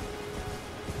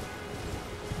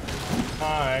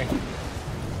 Hi.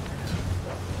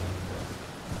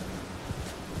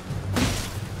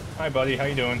 Hi, buddy. How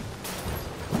you doing?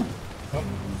 Oh.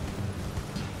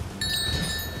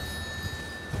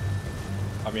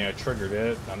 I mean, I triggered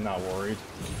it. I'm not worried.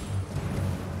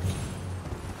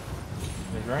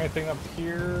 Is there anything up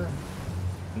here?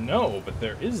 No, but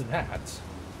there is that.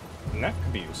 And that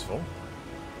could be useful.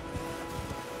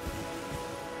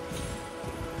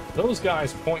 Those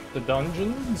guys point the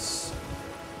dungeons.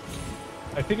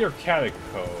 I think they're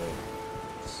catacombs.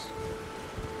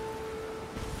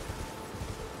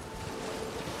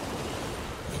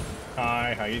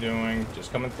 Hi, how you doing?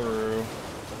 Just coming through.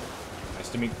 Nice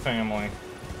to meet the family.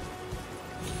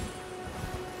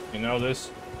 You know, this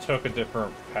took a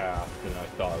different path than I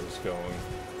thought it was going.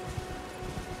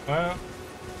 Well,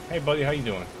 hey buddy, how you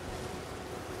doing?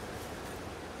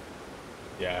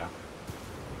 Yeah.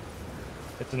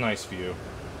 It's a nice view.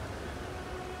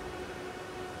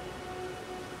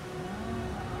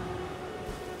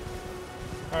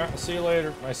 Alright, I'll see you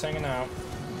later. Nice hanging out.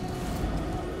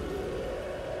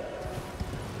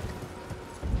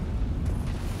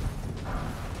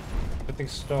 I think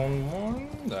stone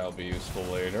 1, that'll be useful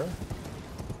later.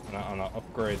 I'm gonna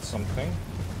upgrade something.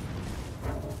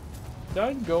 Did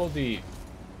I go the...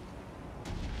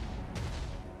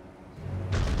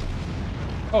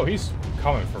 Oh, he's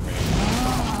coming for me.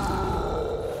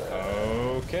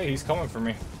 Okay, he's coming for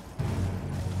me.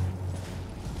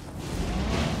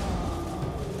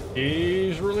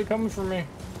 He's really coming for me.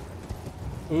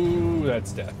 Ooh,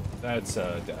 that's death. That's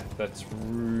death. That's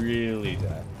really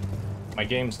death. My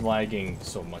game's lagging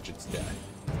so much it's dead.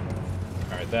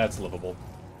 Alright, that's livable.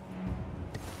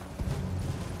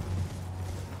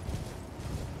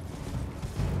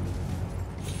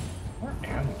 Where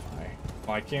am I?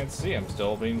 Well, I can't see. I'm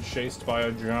still being chased by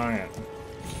a giant.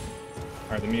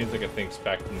 Alright, the music I think's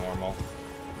back to normal.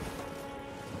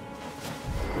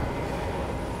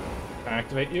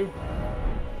 Activate you?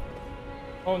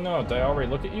 Oh no, did I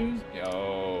already look at you?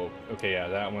 Oh, okay, yeah,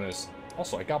 that one is...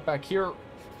 Also, I got back here.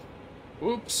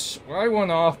 Oops, I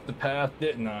went off the path,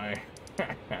 didn't I?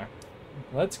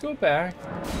 Let's go back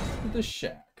to the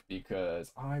shack,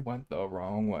 because I went the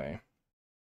wrong way.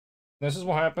 This is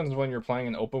what happens when you're playing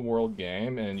an open world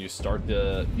game, and you start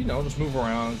to, you know, just move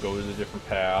around, go to the different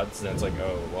paths, and it's like,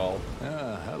 oh, well...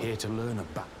 Here to learn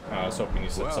about... I was hoping you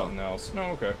said something else. No,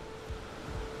 okay.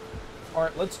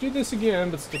 Alright, let's do this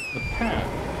again, but stick to the path.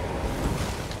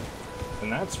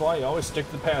 And that's why you always stick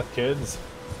to the path, kids.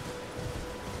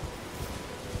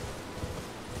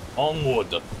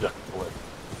 Onward, objectively.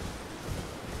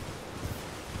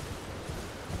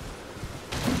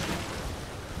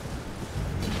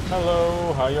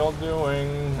 Hello, how y'all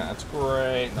doing? That's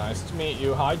great. Nice to meet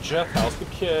you. Hi, Jeff. How's the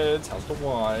kids? How's the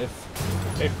wife?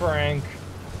 Hey, Frank.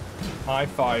 Hi,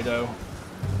 Fido.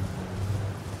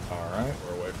 Alright,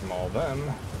 we're away from all them.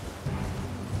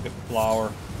 Get the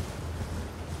flour.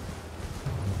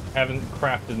 Haven't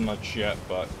crafted much yet,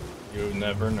 but you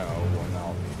never know when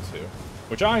I'll need to.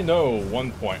 Which I know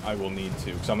one point I will need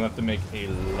to, because I'm going to have to make a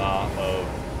lot of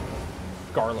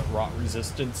scarlet rot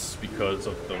resistance because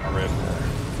of the rib.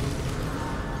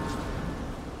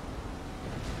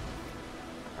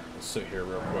 Alright, let's sit here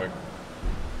real quick.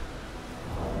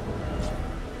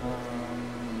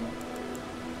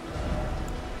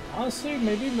 Honestly,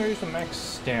 maybe there's some max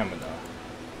stamina.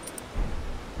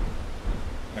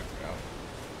 There we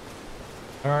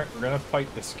go. Alright, we're gonna fight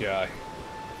this guy.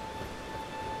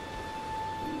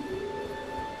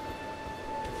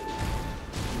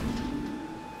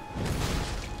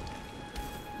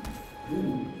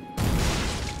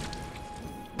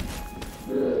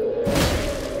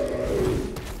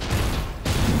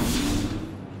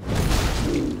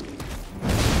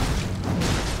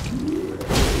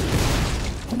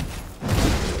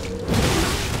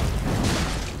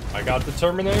 I got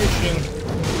determination.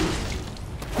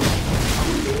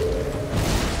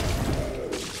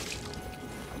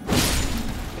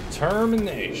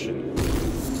 Determination.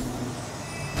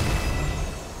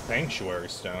 Sanctuary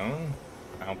stone.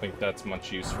 I don't think that's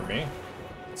much use for me.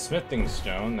 Smithing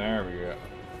stone. There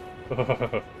we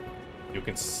go. You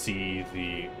can see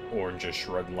the orangish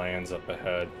red lands up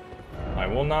ahead. I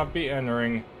will not be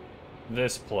entering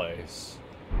this place.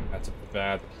 That's a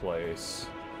bad place.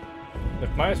 If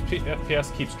my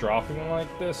FPS keeps dropping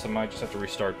like this, I might just have to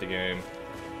restart the game.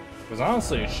 Because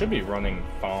honestly, it should be running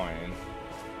fine.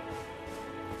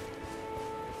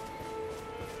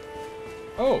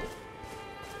 Oh!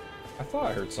 I thought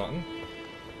I heard something.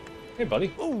 Hey,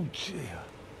 buddy. Oh, dear.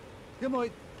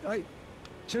 I'm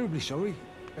terribly sorry.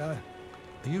 Are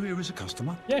you here as a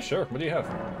customer? Yeah, sure. What do you have?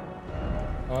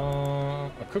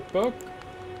 A cookbook,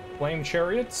 flame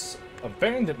chariots, a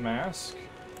bandit mask,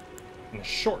 and a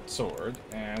short sword,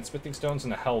 and smithing stones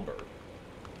and a halberd.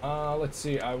 Let's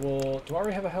see, I will... Do I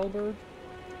already have a halberd?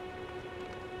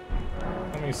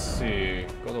 Let me see.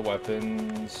 Go to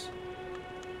weapons.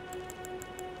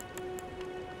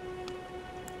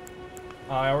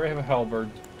 I already have a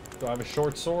halberd. Do I have a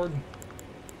short sword?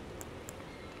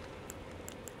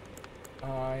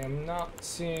 I am not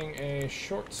seeing a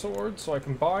short sword, so I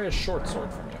can buy a short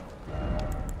sword from you.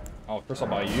 First I'll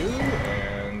buy you,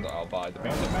 and I'll buy the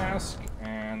bandit mask,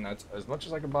 and that's as much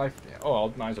as I can buy. Oh,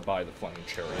 I might as well buy the flaming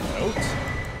chariot note.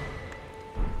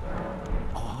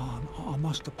 I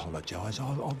must apologise.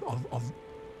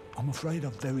 I'm afraid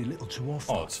I've very little to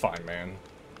offer. Oh, it's fine, man.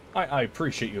 I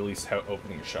appreciate you at least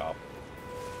opening a shop.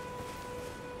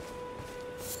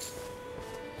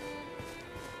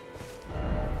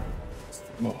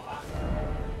 Oh.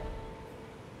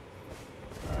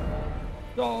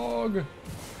 Dog.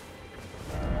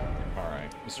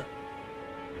 Alright, let's start.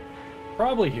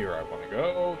 Probably here I want to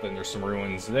go. Then there's some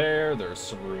ruins there. There's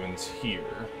some ruins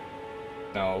here.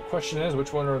 Now, question is,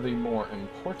 which one are the more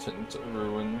important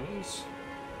ruins?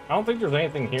 I don't think there's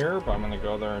anything here, but I'm going to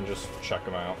go there and just check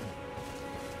them out.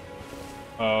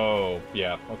 Oh,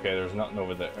 yeah. Okay, there's nothing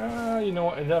over there. You know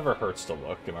what? It never hurts to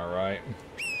look, am I right?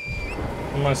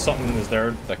 Unless something is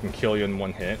there that can kill you in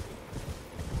one hit.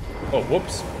 Oh,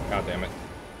 whoops. God damn it.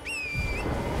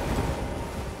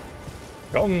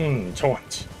 Gun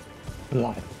taunt.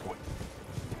 Blood.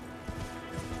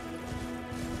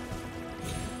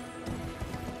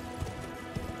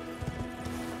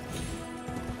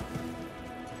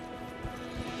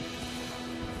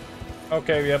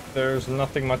 Okay, yep, there's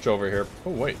nothing much over here.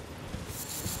 Oh, wait.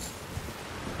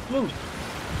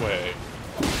 Wait.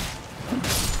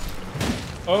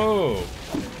 Oh.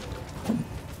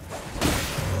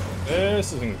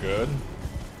 This isn't good.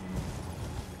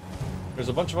 There's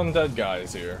a bunch of undead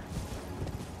guys here.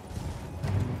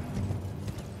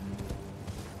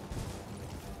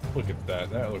 Look at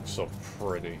that. That looks so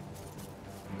pretty.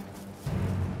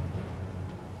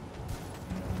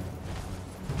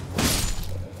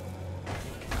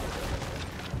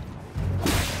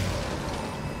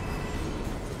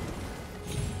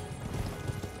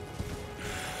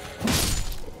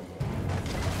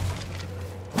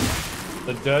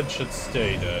 The dead should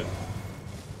stay dead.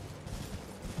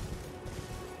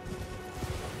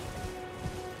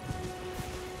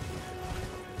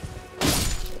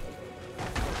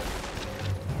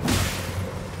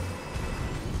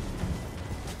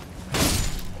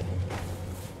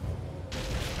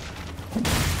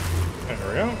 There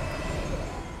we go.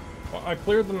 Well, I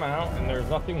cleared them out, and there's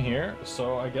nothing here,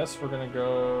 so I guess we're gonna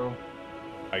go...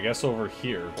 I guess over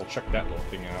here. We'll check that little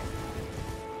thing out.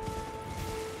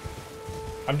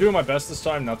 I'm doing my best this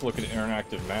time not to look at an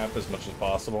interactive map as much as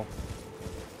possible.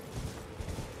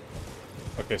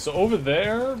 Okay, so over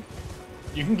there,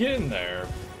 you can get in there,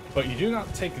 but you do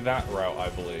not take that route, I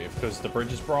believe, because the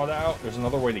bridge is brought out. There's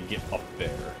another way to get up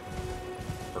there.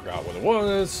 Forgot what it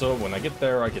was, so when I get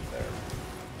there, I get there.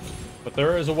 But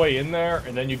there is a way in there,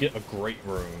 and then you get a great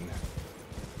rune.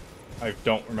 I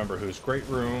don't remember whose great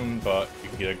rune, but you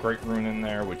can get a great rune in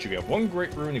there, which you get one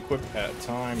great rune equipped at a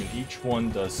time, and each one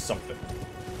does something.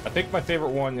 I think my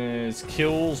favorite one is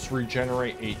kills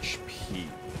regenerate HP.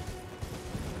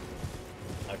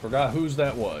 I forgot whose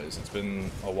that was. It's been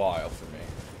a while for me.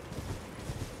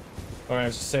 Alright,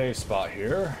 there's a save spot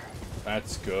here.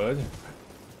 That's good.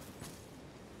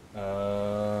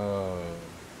 I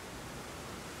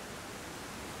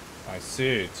see,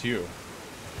 it's you.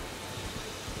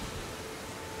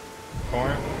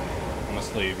 Corn, I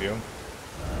must leave you.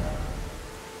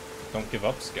 Don't give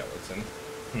up, skeleton.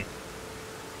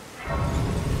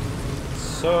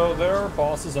 So there are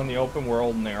bosses on the open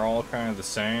world, and they're all kind of the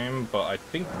same, but I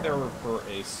think they're for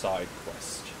a side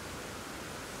quest.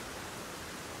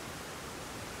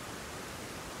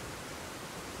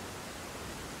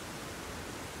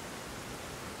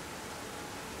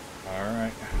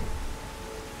 Alright.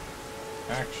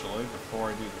 Actually, before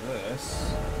I do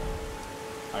this,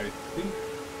 I think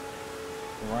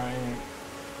right...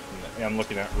 Yeah, I'm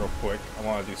looking at it real quick. I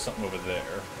want to do something over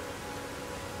there.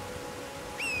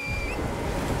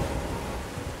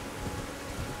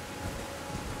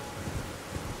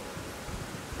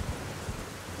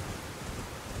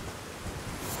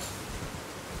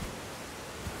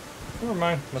 Never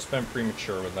mind. Must have been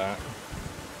premature with that.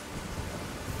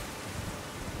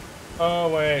 Oh,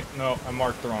 wait. No, I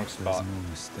marked the wrong spot. There's no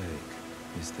mistake,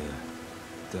 is there?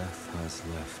 Death has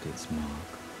left its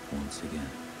mark once again.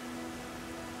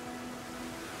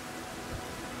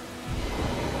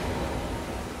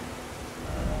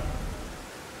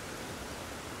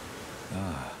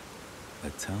 Ah, a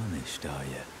tarnished, are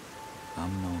you?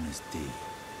 I'm known as Deem.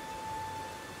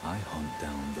 I hunt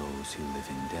down those who live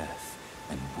in death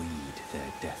and weed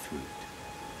their death root.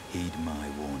 Heed my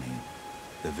warning.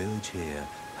 The village here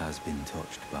has been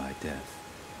touched by death.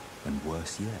 And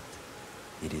worse yet,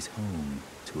 it is home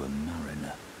to a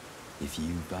mariner. If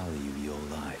you value your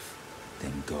life,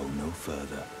 then go no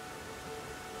further.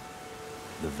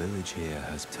 The village here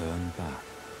has turned back.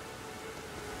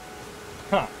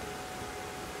 Huh.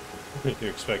 You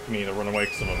expect me to run away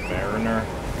because I'm a mariner?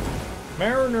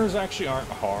 Mariners actually aren't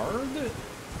hard,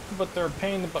 but they're a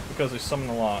pain in the butt because they summon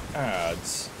a lot of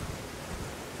ads.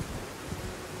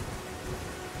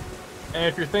 And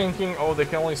if you're thinking, oh, they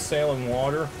can only sail in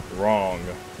water, wrong.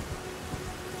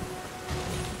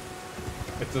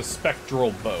 It's a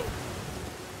spectral boat.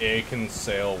 It can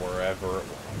sail wherever it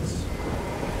wants.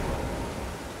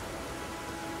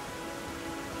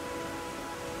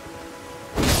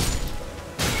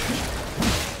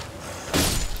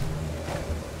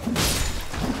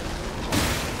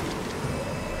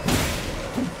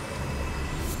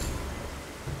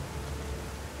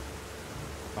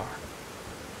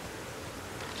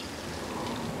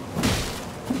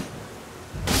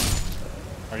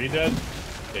 Are you dead?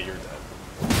 Yeah, you're dead.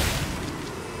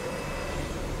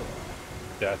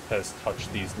 Death has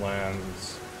touched these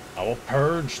lands. I will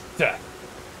purge death.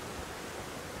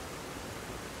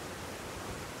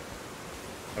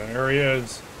 There he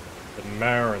is, the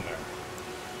Mariner.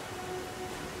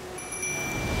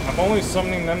 I'm only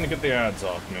summoning them to get the ads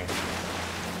off me.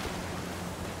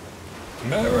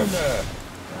 Mariner!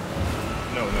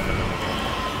 No.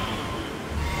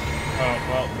 Oh,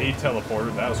 well, he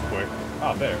teleported. That was quick.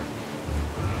 Ah, there.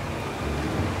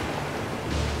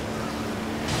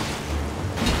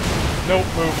 Nope,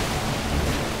 move.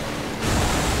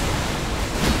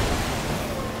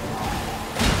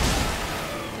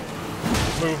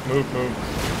 Move.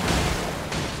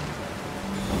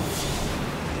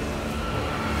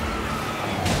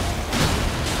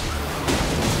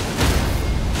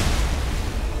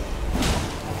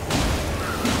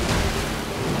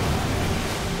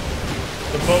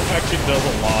 The boat actually does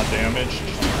a lot of damage.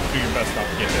 Just do your best not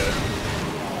to get hit.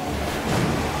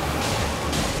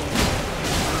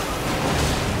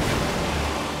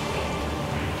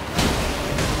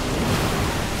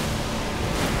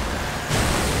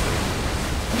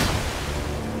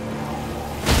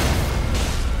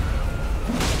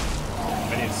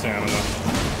 Stamina.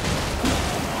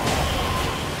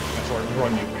 That's right,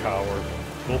 run, you coward.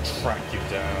 We'll track you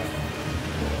down.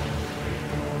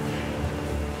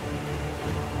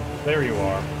 There you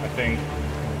are, I think.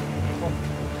 Oh,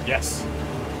 yes.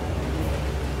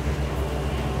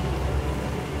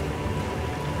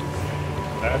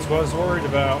 That's what I was worried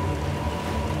about.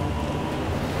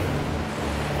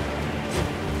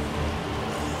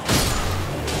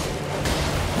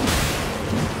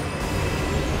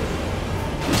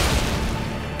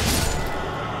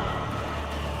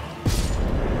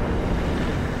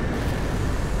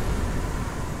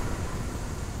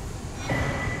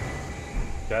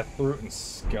 Deathroot and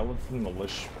skeleton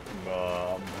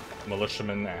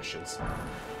militiaman ashes.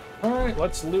 Alright,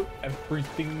 let's loot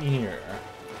everything here.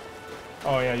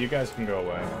 Oh yeah, you guys can go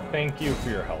away. Thank you for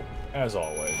your help, as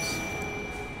always.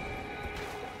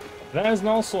 That is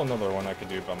also another one I could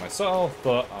do by myself,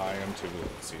 but I am too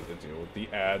lazy to deal with the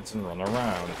ads and run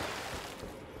around.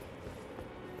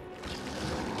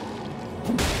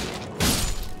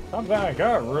 Not bad, I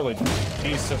got a really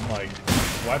decent, like,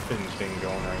 weapon thing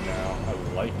going right now. I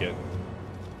like it.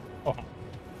 Oh.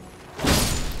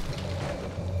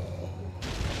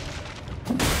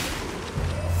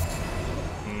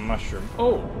 Mushroom.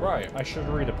 Oh, right. I should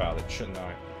read about it, shouldn't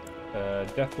I?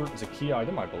 Deathroot is a key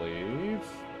item, I believe.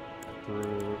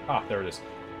 There it is.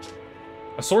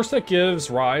 A source that gives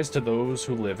rise to those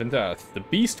who live in death. The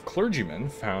beast clergyman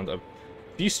found a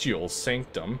bestial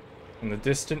sanctum in the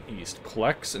distant east,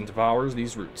 collects and devours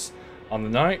these roots. On the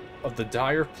night of the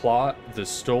dire plot, the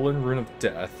stolen Rune of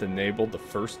Death enabled the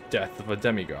first death of a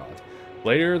demigod.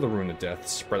 Later, the Rune of Death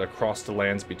spread across the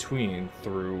lands between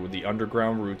through the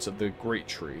underground roots of the Great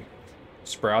Tree,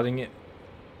 sprouting in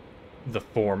the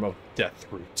form of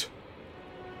Deathroot.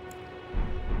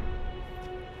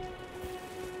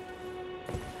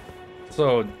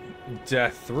 So,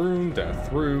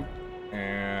 Deathroot,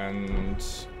 and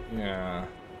yeah.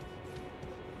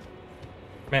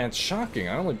 Man, it's shocking.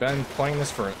 I've only been playing this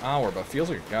for an hour, but it feels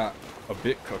like it got a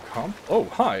bit cooked, huh? Oh,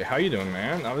 hi. How you doing,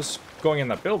 man? I was going in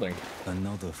that building.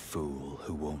 Another fool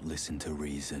who won't listen to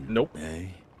reason. Nope. Eh?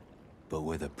 But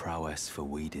with a prowess for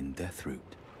weeding Deathroot.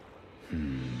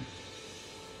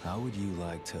 How would you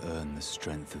like to earn the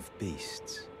strength of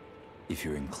beasts? If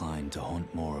you're inclined to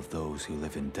hunt more of those who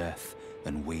live in death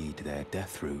and weed their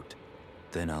death root,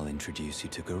 then I'll introduce you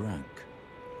to Garank,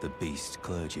 the beast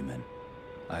clergyman.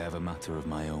 I have a matter of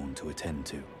my own to attend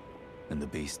to, and the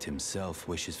beast himself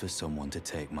wishes for someone to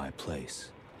take my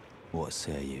place. What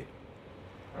say you?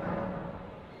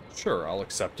 Sure, I'll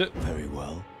accept it. Very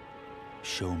well.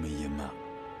 Show me your map.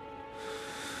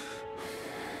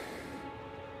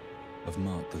 I've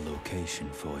marked the location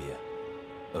for you,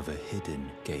 of a hidden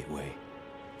gateway.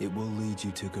 It will lead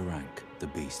you to Garank, the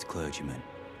beast clergyman.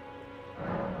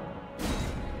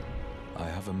 I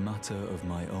have a matter of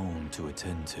my own to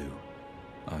attend to.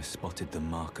 I spotted the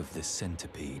mark of the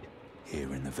centipede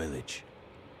here in the village.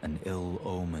 An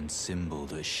ill-omened symbol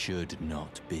that should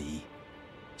not be.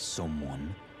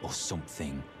 Someone or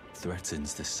something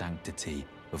threatens the sanctity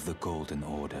of the Golden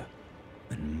Order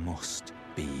and must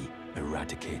be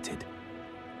eradicated.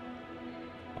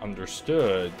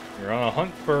 Understood. You're on a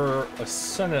hunt for a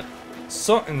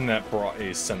something that brought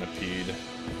a centipede.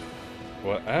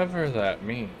 Whatever that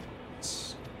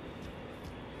means.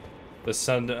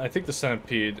 I think the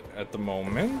centipede at the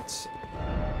moment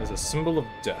is a symbol of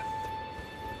death.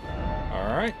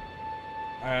 Alright.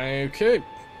 Okay.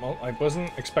 Well, I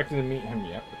wasn't expecting to meet him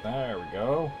yet, but there we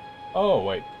go. Oh,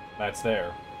 wait. That's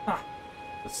there. Ha!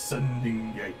 The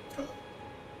Sending Gate.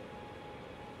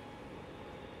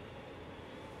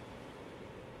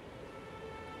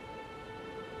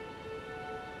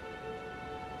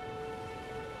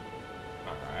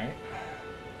 Alright.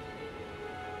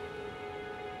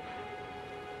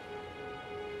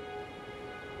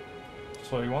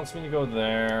 So he wants me to go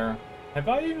there. Have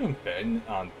I even been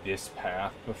on this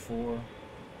path before?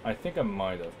 I think I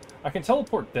might have. I can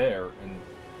teleport there, and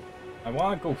I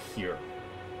want to go here.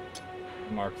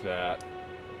 Mark that.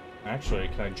 Actually,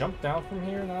 can I jump down from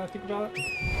here now that I think about it?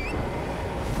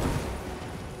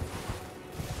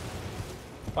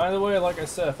 By the way, like I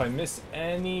said, if I miss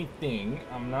anything,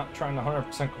 I'm not trying to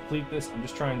 100% complete this. I'm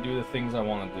just trying to do the things I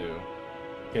want to do.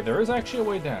 Okay, there is actually a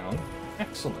way down.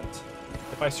 Excellent.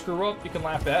 If I screw up, you can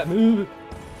laugh at me.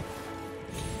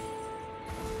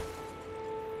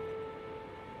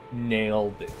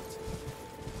 Nailed it.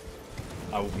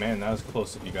 Oh man, that was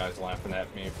close of you guys laughing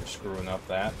at me for screwing up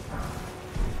that.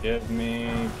 Give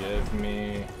me.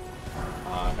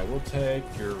 I will take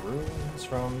your runes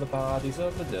from the bodies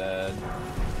of the dead.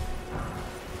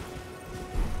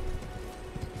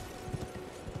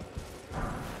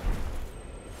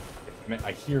 Man,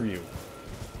 I hear you.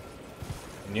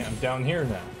 And yet I'm down here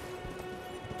now.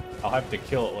 I'll have to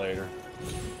kill it later.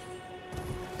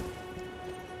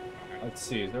 Let's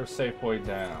see, is there a safe way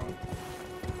down?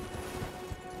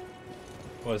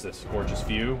 What is this? Gorgeous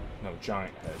view? No,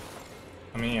 giant head.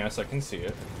 I mean, yes, I can see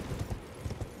it.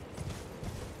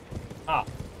 Ah,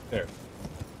 there.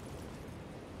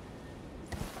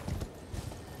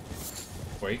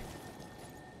 Wait.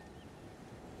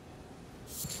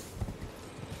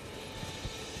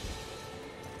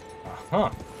 Uh-huh.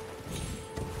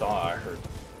 Thought I heard.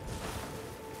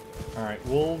 Alright,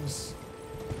 wolves.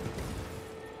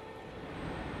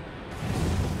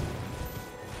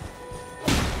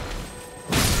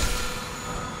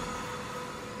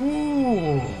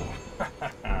 Ooh.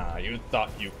 You thought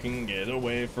you can get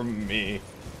away from me.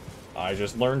 I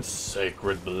just learned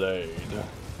Sacred Blade.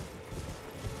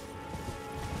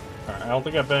 Alright, I don't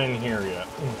think I've been in here yet.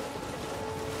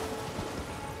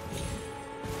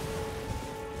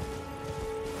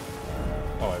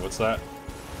 Oh wait, what's that?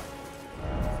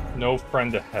 No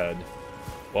friend ahead.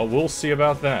 Well, we'll see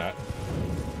about that.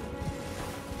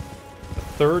 The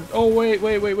third... Oh, wait.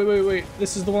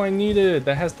 This is the one I needed.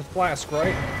 That has the flask,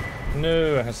 right?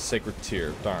 No, it has a sacred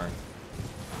tear. Darn.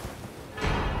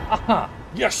 Aha!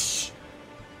 Yes!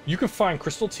 You can find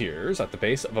crystal tears at the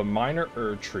base of a minor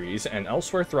Erdtrees and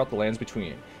elsewhere throughout the lands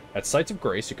between. At sites of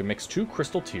grace, you can mix 2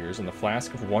 crystal tears in the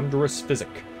flask of wondrous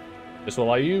physic. This will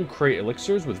allow you to create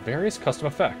elixirs with various custom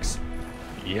effects.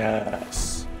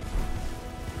 Yes!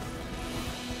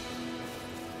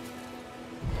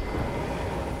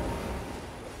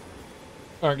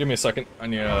 Alright, give me a second. I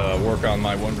need to work on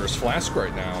my wondrous flask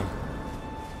right now.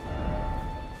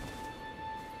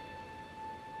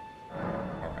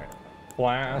 Alright.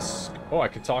 Flask. Oh, I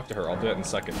can talk to her. I'll do that in a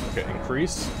second. Okay,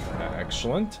 increase.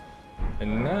 Excellent.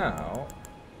 And now...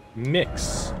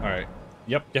 mix. Alright.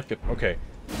 Yep. Okay.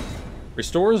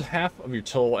 Restores half of your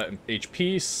total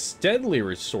HP. Steadily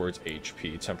restores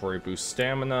HP. Temporary boost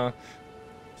stamina.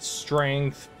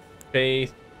 Strength.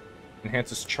 Faith.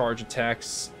 Enhances charge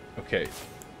attacks. Okay.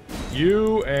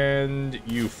 You and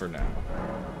you for now.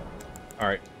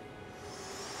 Alright.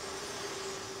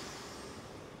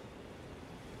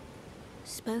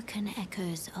 unspoken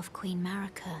echoes of Queen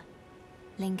Marika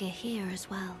linger here as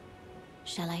well.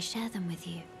 Shall I share them with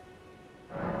you?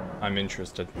 I'm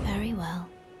interested. Very well.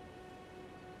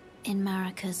 In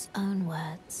Marika's own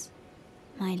words,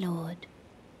 my lord,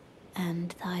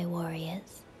 and thy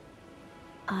warriors,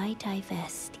 I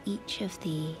divest each of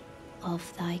thee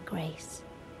of thy grace.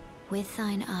 With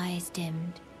thine eyes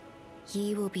dimmed,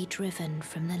 ye will be driven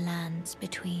from the lands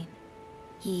between.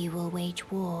 Ye will wage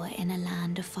war in a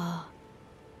land afar,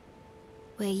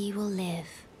 where ye will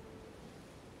live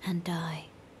and die.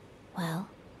 Well,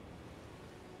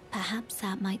 perhaps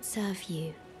that might serve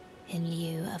you in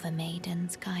lieu of a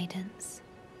maiden's guidance.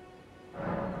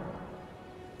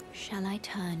 Shall I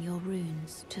turn your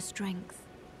runes to strength?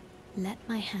 Let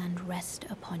my hand rest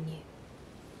upon you.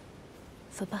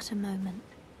 For but a moment,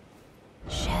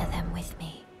 share them with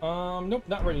me. Nope,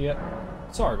 not ready yet.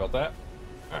 Sorry about that.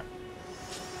 Alright.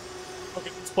 Okay,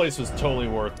 this place was totally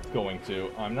worth going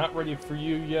to. I'm not ready for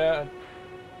you yet.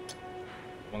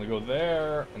 I want to go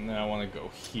there, and then I want to go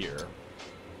here.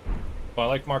 But I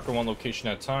like marking one location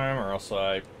at a time, or else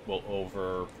I will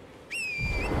overthink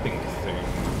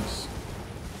things.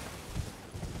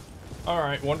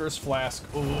 Alright, Wondrous Flask.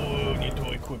 Oh, need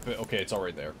to equip it. Okay, it's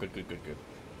already there. Good, good, good, good.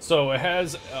 So it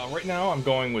has, right now I'm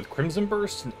going with Crimson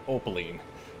Burst and Opaline.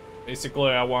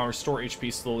 Basically, I want to restore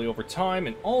HP slowly over time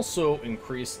and also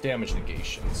increase damage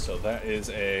negation. So that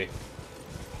is a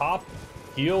pop,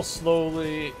 heal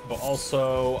slowly, but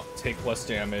also take less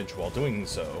damage while doing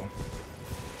so.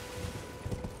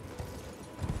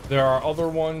 There are other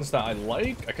ones that I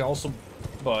like. I can also,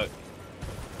 but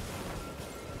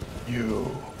you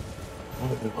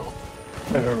will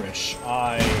perish.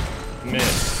 I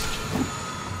missed.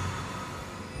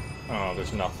 Oh,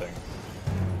 there's nothing.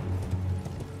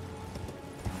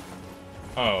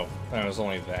 Oh, that was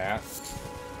only that.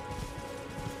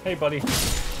 Hey, buddy.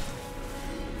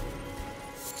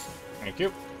 Thank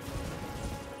you.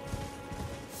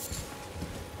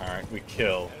 Alright, we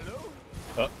kill.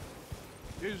 Hello?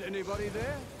 Is anybody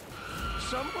there?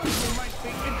 Someone who might be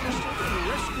interested in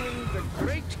rescuing the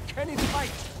great Kenneth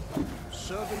Height,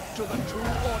 servant to the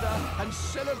True Order and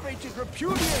celebrated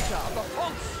repudiator of the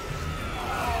Pulse.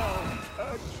 Oh,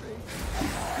 Erdtree,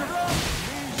 grant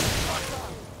me succor.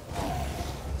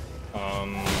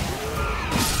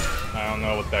 I don't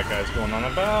know what that guy's going on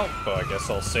about, but I guess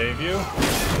I'll save you.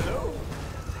 Hello?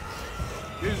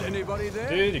 Is anybody there?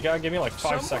 Dude, you gotta give me like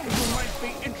 5 seconds. Someone who might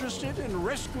be interested in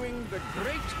rescuing the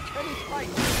great Kenneth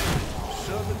Height,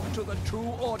 servant to the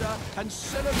True Order and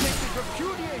celebrated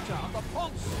repudiator of the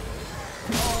Pulse.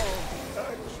 Oh,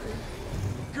 Erdtree,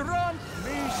 grant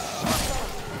me succor.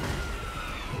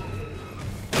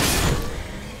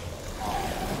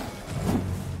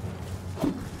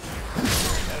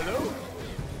 Hello?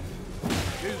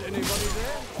 Is anybody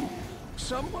there?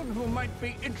 Someone who might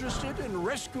be interested in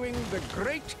rescuing the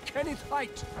great Kenneth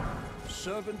Height,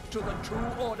 servant to the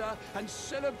True Order and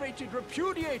celebrated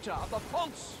repudiator of the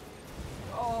Pulse.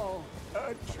 Oh,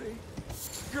 Erdtree,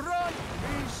 grant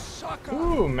me succor.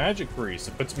 Ooh, magic grease.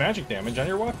 It puts magic damage on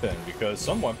your weapon, because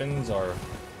some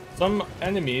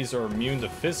enemies are immune to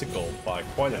physical by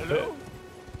quite a bit.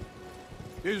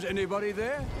 Is anybody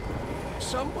there?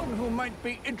 Someone who might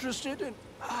be interested in...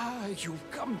 Ah, you've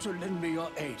come to lend me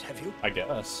your aid, have you? I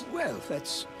guess. Well,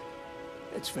 that's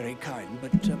very kind,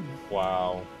 but,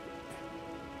 Wow.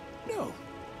 No.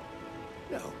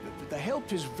 No, the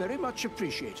help is very much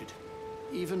appreciated.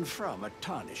 Even from a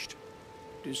tarnished.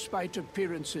 Despite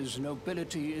appearances,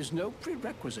 nobility is no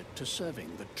prerequisite to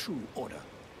serving the True Order.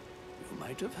 You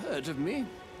might have heard of me,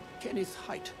 Kenneth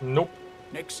Height. Nope.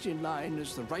 Next in line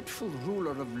is the rightful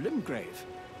ruler of Limgrave,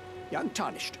 young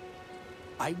Tarnished.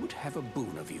 I would have a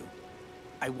boon of you.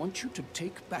 I want you to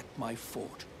take back my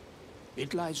fort.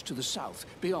 It lies to the south,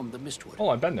 beyond the Mistwood. Oh,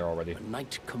 I've been there already. A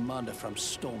knight commander from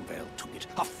Stormvale took it.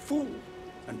 A fool,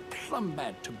 and plumb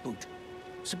mad to boot.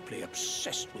 Simply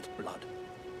obsessed with blood.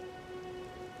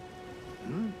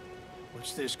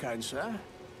 What's this, kind sir?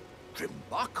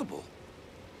 Remarkable.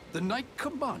 The knight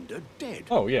commander dead.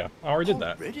 Oh, yeah. I already did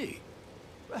that. Already?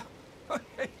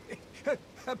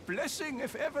 A blessing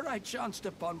if ever I chanced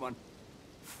upon one.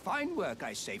 Fine work,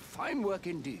 I say. Fine work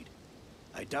indeed.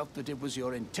 I doubt that it was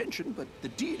your intention, but the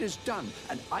deed is done,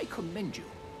 and I commend you.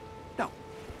 Now,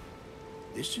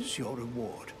 this is your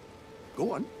reward.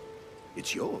 Go on.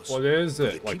 It's yours. What is for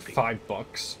it? the Like keeping.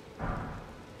 $5?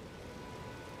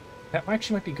 That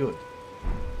actually might be good.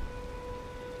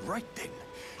 Right then.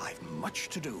 I've much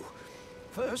to do.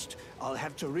 First, I'll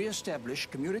have to re-establish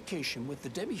communication with the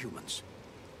demi-humans.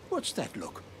 What's that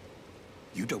look?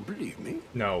 You don't believe me?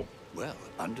 No. Well,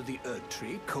 under the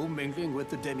Erdtree, commingling with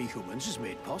the demi-humans is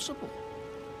made possible.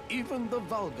 even the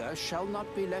vulgar shall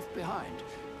not be left behind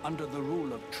under the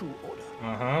rule of true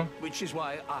order. Which is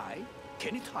why I,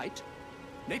 Kenneth Height,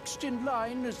 next in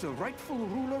line as the rightful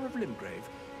ruler of Limgrave,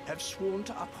 have sworn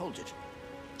to uphold it.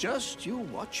 Just you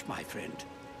watch, my friend.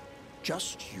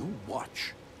 Just you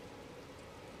watch.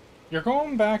 You're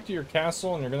going back to your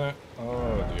castle and you're gonna...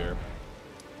 Oh, dear.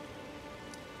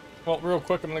 Well, real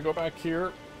quick, I'm gonna go back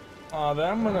here. Then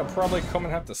I'm gonna probably come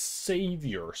and have to save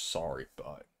your sorry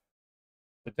butt.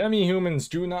 The demi-humans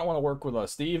do not want to work with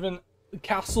us. They even...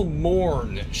 Castle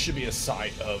Morn should be a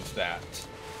site of that.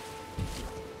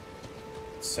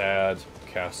 Sad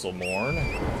Castle Morn.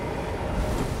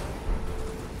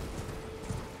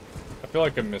 I feel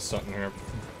like I missed something here.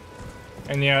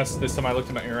 And yes, this time I looked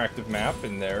at my interactive map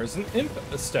and there's an imp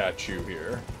statue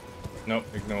here. Nope,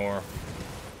 ignore.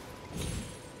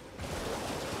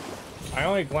 I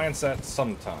only glance at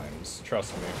sometimes,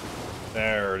 trust me.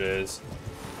 There it is.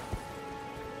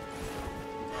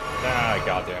 Ah,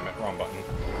 goddammit, wrong button.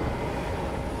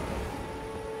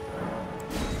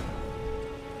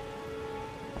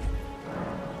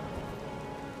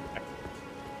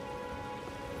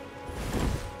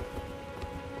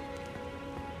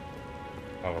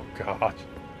 Oh god.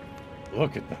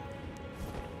 Look at them.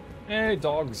 Hey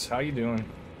dogs, how you doing?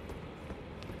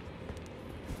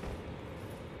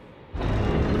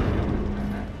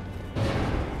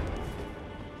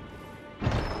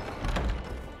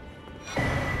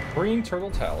 Green Turtle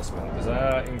Talisman. Does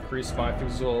that increase my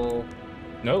physical...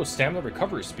 No, stamina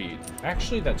recovery speed.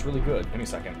 Actually, that's really good. Give me a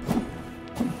second.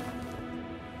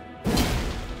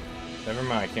 Never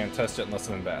mind, can't test it unless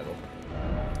I'm in battle.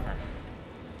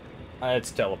 Alright. It's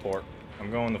teleport.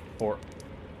 I'm going to Fort...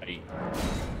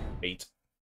 8.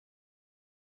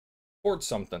 Fort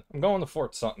something. I'm going to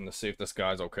Fort something to see if this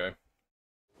guy's okay.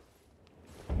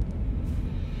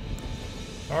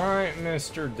 Alright,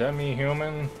 Mr.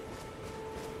 Demi-Human.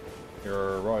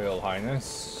 Your Royal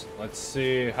Highness. Let's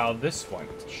see how this went,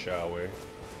 shall we?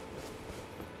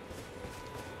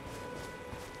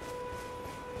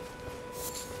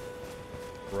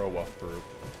 Grow up group.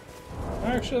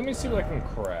 Actually, let me see what I can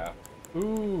craft.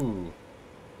 Ooh.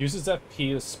 Uses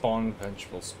FP to spawn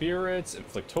vengeful spirits,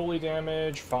 inflict holy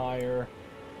damage, fire.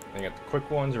 Then you got the quick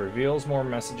ones, reveals more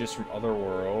messages from other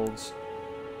worlds.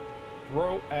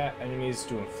 Throw at enemies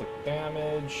to inflict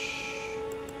damage.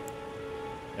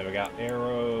 Then we got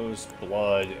arrows,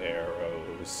 blood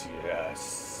arrows,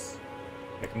 yes.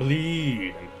 Make them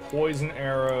bleed, and poison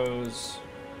arrows.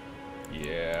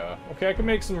 Yeah. Okay, I can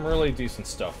make some really decent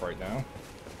stuff right now.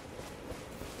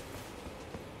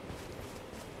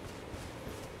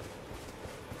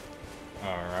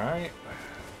 Alright.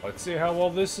 Let's see how well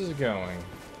this is going.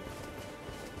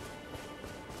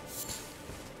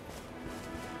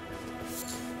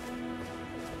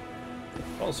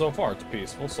 Well, so far it's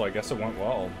peaceful, so I guess it went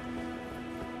well.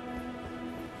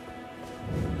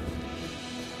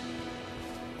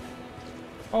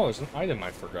 Oh, there's an item I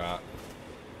forgot.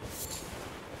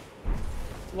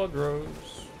 Blood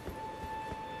rose.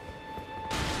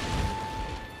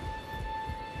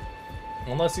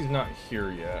 Unless he's not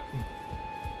here yet.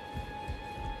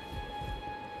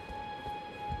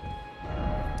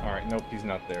 Alright, nope, he's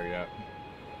not there yet.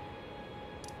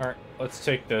 Alright, let's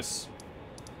take this.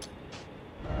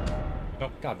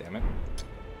 Nope, god damn it.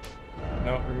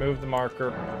 No, remove the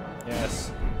marker.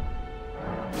 Yes.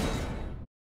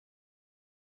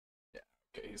 Yeah,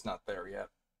 okay, he's not there yet.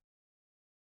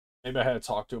 Maybe I had to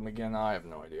talk to him again, I have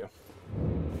no idea.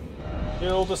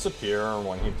 He'll disappear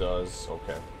when he does.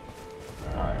 Okay.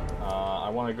 Alright, I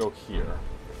want to go here.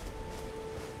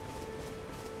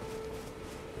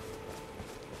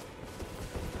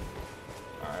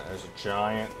 Alright, there's a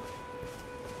giant.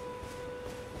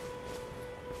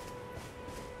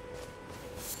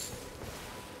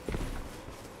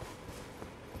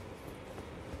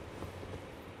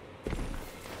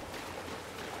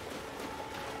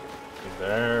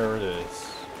 There it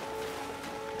is.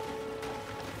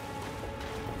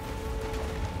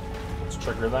 Let's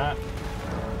trigger that.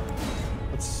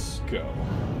 Let's go.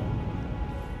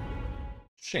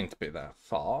 Shouldn't be that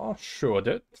far, should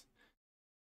it?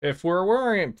 If we're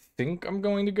where I think I'm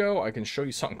going to go, I can show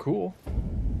you something cool.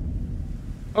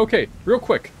 Okay, real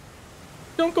quick.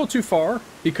 Don't go too far,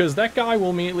 because that guy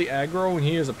will immediately aggro and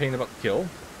he is a pain about to kill.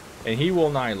 And he will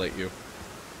annihilate you.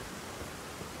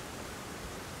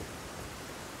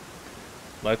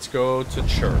 Let's go to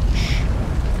church.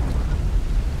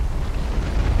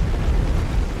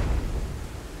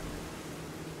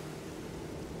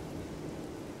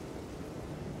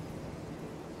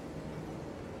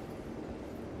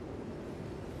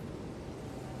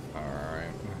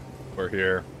 Alright. We're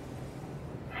here.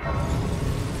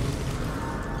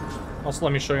 Also,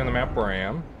 let me show you on the map where I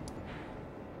am.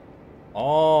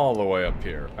 All the way up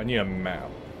here. I need a map.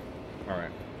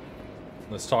 Alright.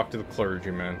 Let's talk to the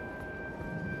clergyman.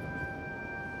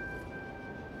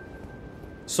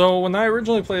 So, when I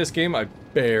originally played this game, I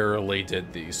barely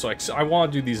did these. So, I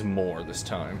want to do these more this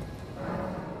time.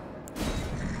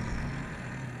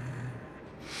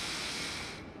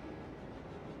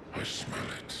 I smell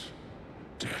it.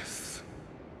 Death.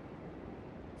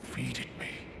 Feed it me.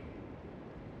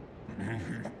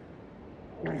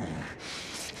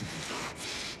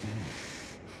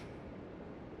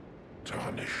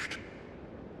 Tarnished.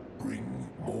 Bring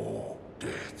more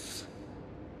death.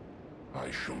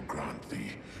 I shall grant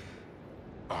thee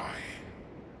eye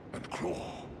and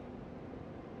claw.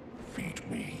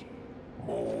 Feed me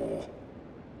more.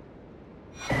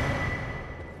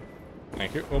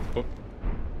 Thank you. Oh, oh.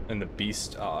 And the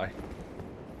beast eye.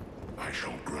 I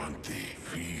shall grant thee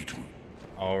feed.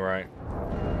 Alright.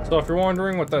 So if you're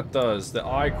wondering what that does, the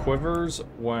eye quivers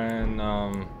when,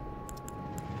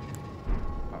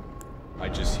 I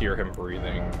just hear him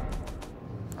breathing.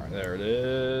 Alright, there it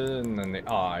is, and then the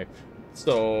eye.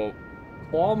 So,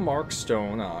 claw mark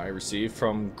stone eye received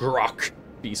from Grok,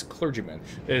 beast clergyman.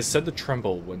 It is said to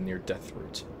tremble when near death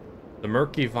root. The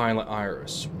murky violet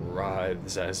iris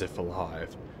writhes as if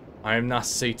alive. I am not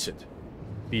sated.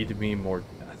 Feed me more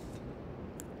death.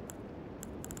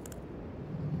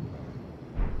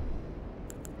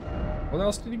 What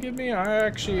else did he give me? I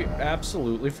actually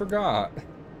absolutely forgot.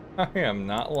 I am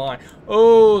not lying.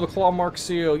 Oh, the claw mark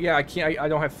seal. Yeah, I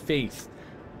don't have faith.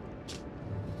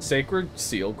 Sacred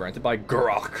seal granted by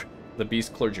Grok, the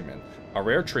beast clergyman. A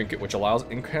rare trinket which allows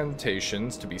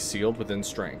incantations to be sealed with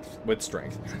strength.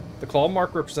 The claw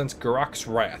mark represents Grok's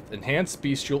wrath. Enhanced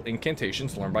bestial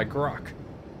incantations learned by Grok.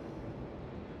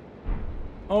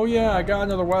 Oh yeah, I got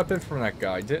another weapon from that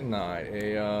guy, didn't I?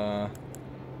 A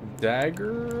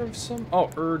dagger of some... Oh,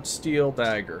 Erdsteel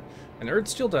dagger. An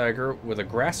Erdsteel dagger with a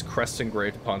grass crest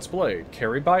engraved upon its blade,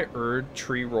 carried by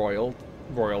Erdtree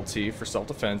royalty for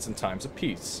self-defense in times of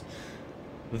peace.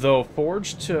 Though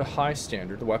forged to a high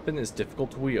standard, the weapon is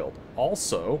difficult to wield.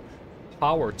 Also,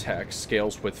 power tech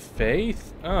scales with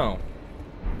faith? Oh.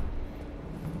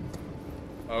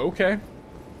 Okay.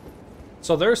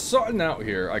 So there's something out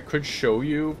here I could show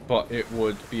you, but it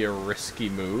would be a risky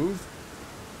move.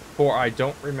 For I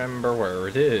don't remember where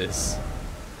it is.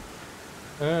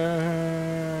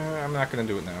 I'm not gonna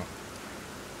do it now.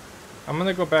 I'm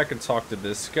gonna go back and talk to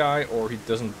this guy, or he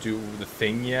doesn't do the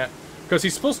thing yet. Because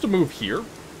he's supposed to move here,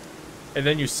 and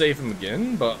then you save him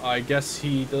again, but I guess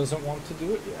he doesn't want to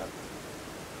do it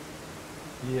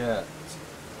yet.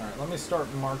 Alright, let me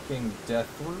start marking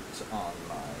death route on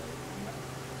my map.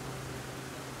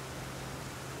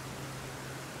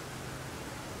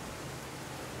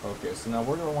 Okay, so now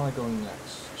where do I want to go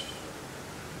next?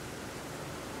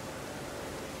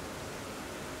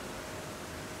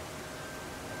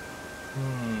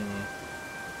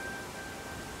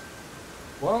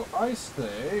 Well, I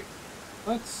say,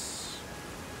 let's...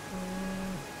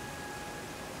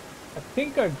 I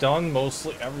think I've done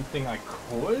mostly everything I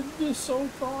could so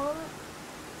far.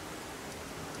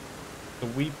 The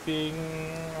Weeping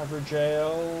Ever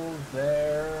Jail,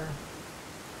 there.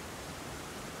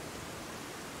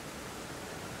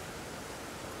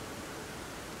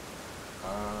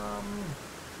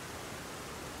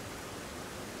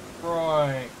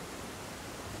 Right.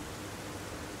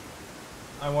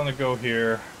 I want to go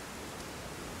here.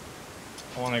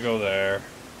 I want to go there.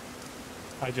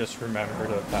 I just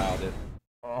remembered about it.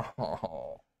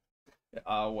 Oh.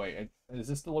 Wait. Is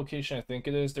this the location I think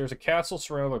it is? There's a castle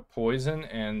surrounded by poison,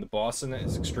 and the boss in it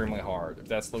is extremely hard. If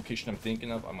that's the location I'm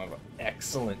thinking of, I'm going to have an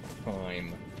excellent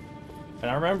time. And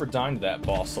I remember dying to that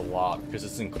boss a lot, because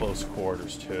it's in close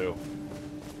quarters, too.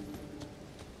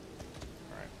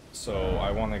 Alright, so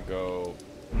I want to go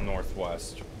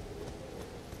northwest.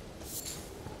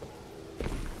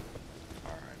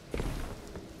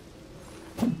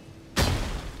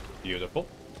 Beautiful.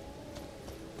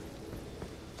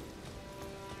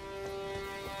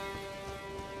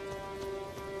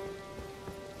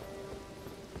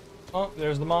 Oh,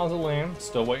 there's the mausoleum.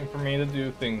 Still waiting for me to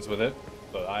do things with it,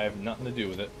 but I have nothing to do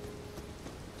with it.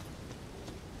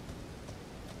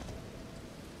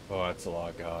 Oh, that's a lot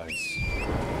of guys.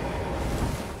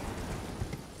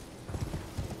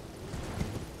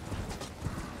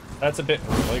 That's a bit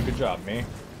early. Good job, me.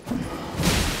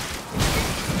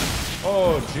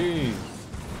 Oh, geez.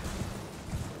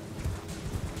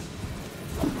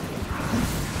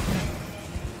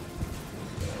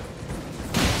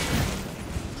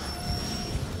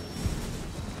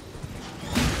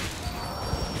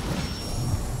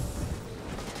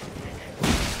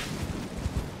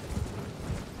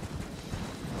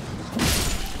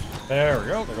 There we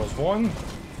go. There goes one.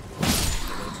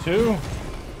 There goes two.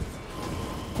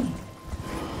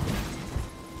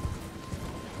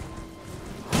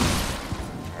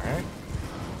 Alright.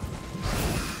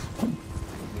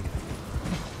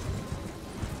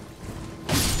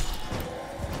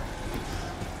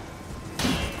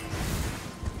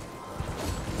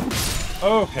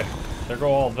 Okay. There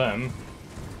go all of them.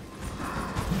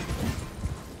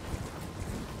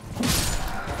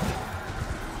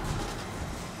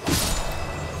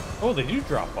 Oh, they do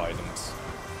drop items.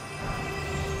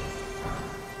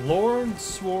 Lord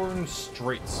Sworn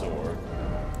Straight Sword.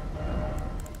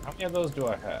 How many of those do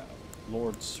I have?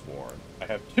 Lord Sworn. I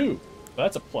have 2. So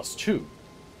that's a +2.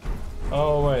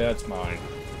 Oh, wait, that's mine.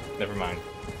 Never mind.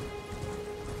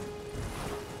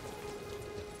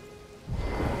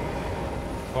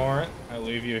 Torrent, I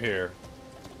leave you here.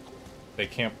 They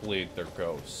can't bleed, they're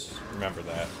ghosts. Remember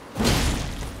that.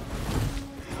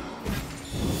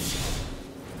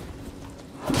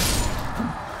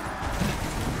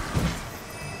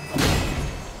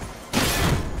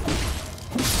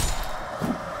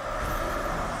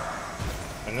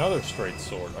 Another straight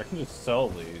sword. I can just sell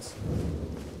these.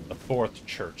 The 4th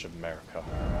Church of America.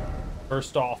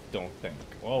 First off, don't think.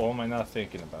 Well, what am I not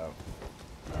thinking about?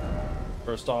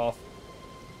 First off,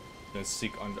 I'm gonna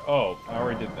seek under. Oh, I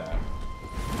already did that.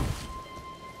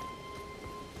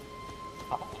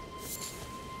 Ah.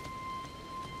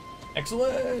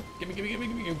 Excellent! Gimme, gimme, gimme,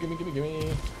 gimme, gimme, gimme,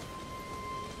 gimme.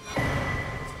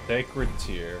 Sacred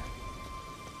Tier.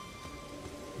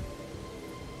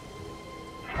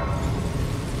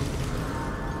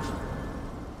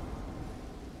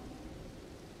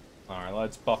 Alright,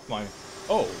 let's buff my...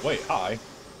 Oh, wait, hi.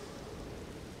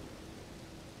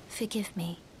 Forgive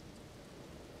me.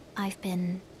 I've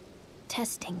been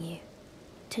testing you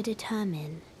to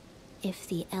determine if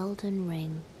the Elden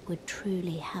Ring would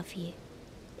truly have you,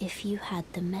 if you had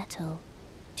the mettle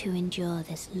to endure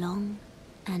this long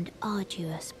and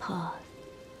arduous path.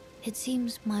 It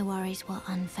seems my worries were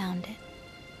unfounded.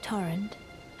 Torrent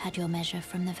had your measure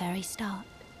from the very start,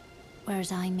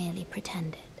 whereas I merely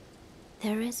pretended.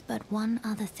 There is but one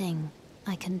other thing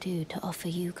I can do to offer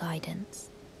you guidance.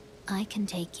 I can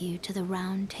take you to the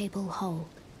Roundtable Hold,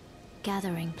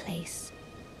 gathering place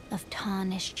of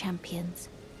tarnished champions,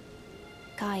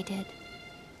 guided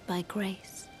by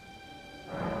grace.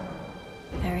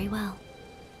 Very well.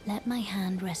 Let my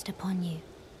hand rest upon you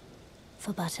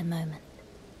for but a moment.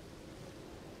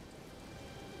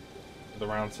 The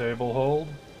Roundtable Hold,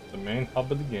 the main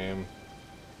hub of the game.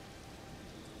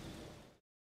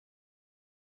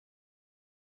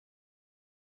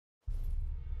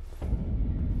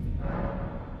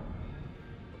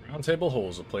 Roundtable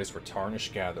Hold is a place where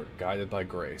tarnished gather, guided by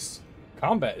grace.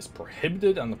 Combat is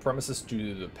prohibited on the premises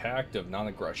due to the Pact of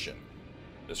Non-Aggression.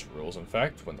 This rule is in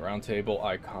fact when the Roundtable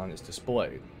icon is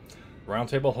displayed. The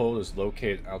Roundtable Hold is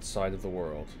located outside of the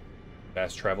world.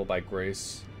 Fast travel by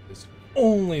grace is the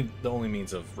only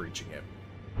means of reaching it.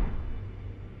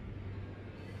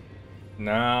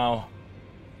 Now,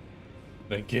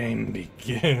 the game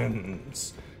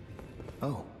begins.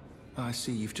 Oh, I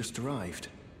see you've just arrived.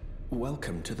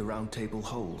 Welcome to the Roundtable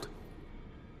Hold.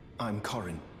 I'm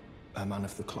Corin, a man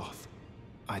of the cloth.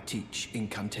 I teach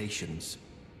incantations,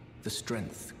 the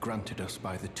strength granted us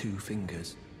by the Two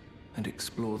Fingers, and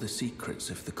explore the secrets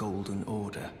of the Golden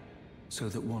Order, so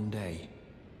that one day,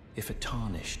 if a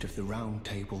tarnished of the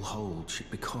Roundtable Hold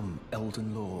should become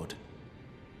Elden Lord,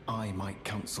 I might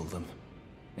counsel them,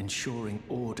 ensuring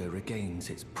order regains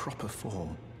its proper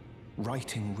form,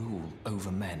 righting rule over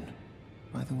men.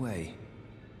 By the way,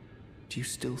 do you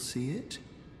still see it?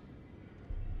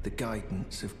 The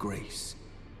guidance of grace.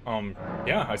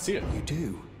 Yeah, I see it. You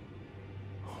do?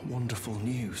 Wonderful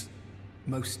news.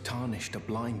 Most tarnished are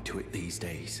blind to it these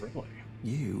days. Really?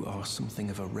 You are something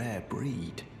of a rare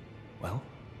breed. Well,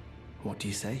 what do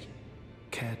you say?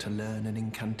 Care to learn an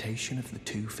incantation of the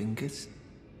Two Fingers?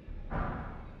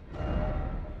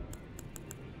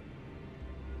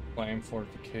 Flame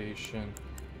fortification.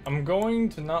 I'm going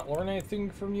to not learn anything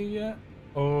from you yet.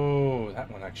 Oh, that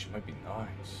one actually might be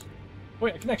nice.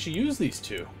 Wait, I can actually use these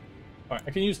two. Alright, I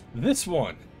can use this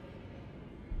one.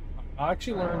 I'll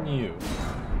actually learn you.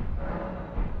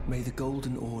 May the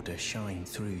Golden Order shine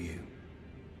through you.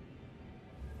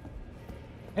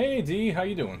 Hey, D, how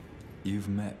you doing? You've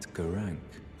met Garank,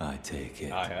 I take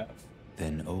it. I have.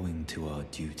 Then owing to our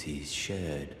duties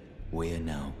shared, we're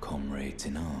now comrades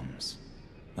in arms.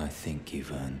 I think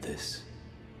you've earned this.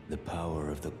 The power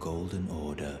of the Golden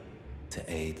Order to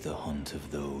aid the hunt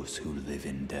of those who live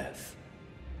in death.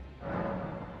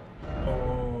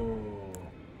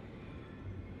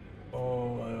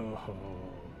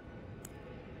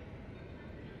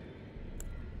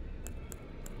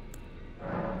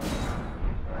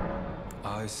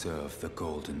 I serve the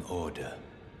Golden Order,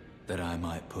 that I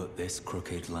might put this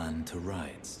crooked land to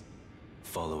rights,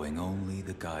 following only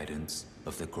the guidance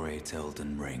of the Great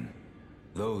Elden Ring.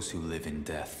 Those who live in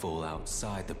death fall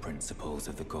outside the principles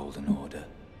of the Golden Order.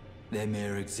 Their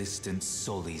mere existence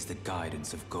sullies the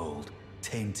guidance of gold,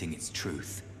 tainting its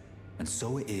truth. And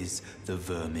so it is the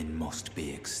vermin must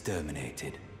be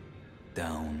exterminated,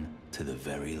 down to the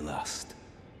very last.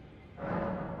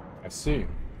 I see.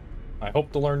 I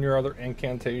hope to learn your other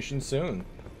incantation soon.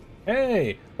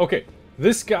 Hey! Okay,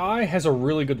 this guy has a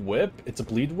really good whip. It's a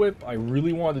bleed whip. I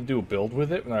really wanted to do a build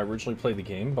with it when I originally played the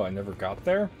game, but I never got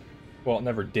there. Well,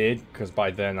 never did, because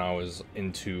by then I was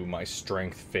into my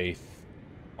strength, faith,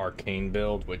 arcane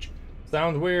build, which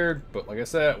sounds weird, but like I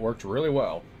said, it worked really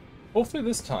well. Hopefully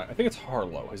this time. I think it's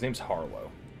Harlow. His name's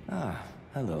Harlow. Ah,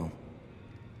 hello.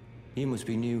 You must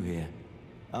be new here.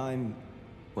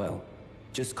 Well,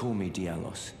 just call me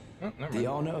Dialos. Oh, the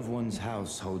honor of one's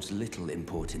house holds little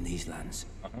import in these lands.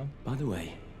 By the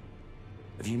way,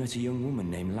 have you met a young woman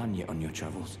named Lanya on your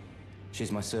travels?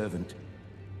 She's my servant,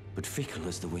 but fickle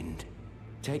as the wind.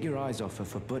 Take your eyes off her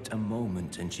for but a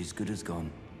moment and she's good as gone.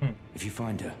 If you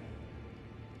find her,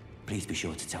 please be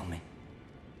sure to tell me.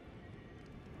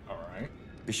 Alright.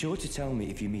 Be sure to tell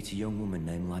me if you meet a young woman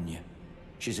named Lanya.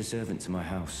 She's a servant to my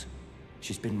house.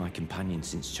 She's been my companion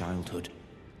since childhood.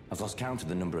 I've lost count of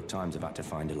the number of times I've had to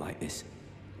find her like this.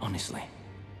 Honestly,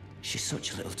 she's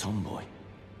such a little tomboy.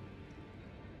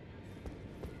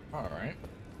 Alright.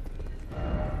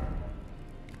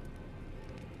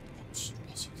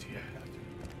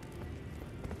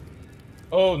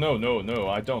 Oh, no,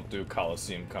 I don't do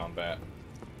Coliseum combat.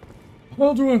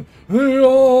 I'll do the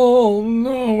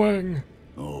all-knowing.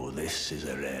 Oh, this is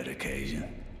a rare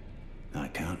occasion. I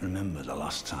can't remember the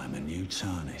last time a new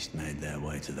Tarnished made their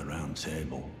way to the Round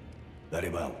Table. Very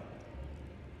well.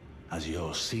 As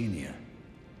your senior,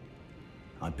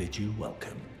 I bid you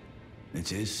welcome.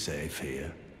 It is safe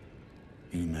here.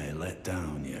 You may let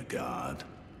down your guard.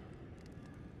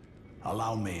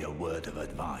 Allow me a word of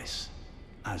advice.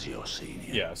 As your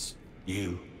senior. Yes.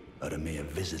 You are a mere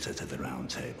visitor to the Round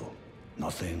Table.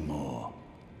 Nothing more.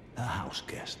 A house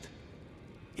guest.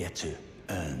 Yet to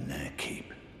earn their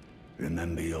keep.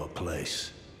 Remember your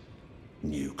place,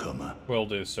 newcomer. Will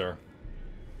do, sir.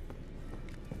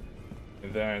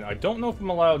 And then, I don't know if I'm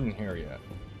allowed in here yet.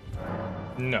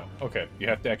 No. Okay, you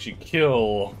have to actually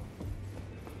kill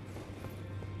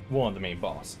one of the main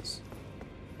bosses.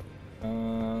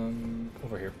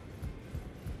 Over here.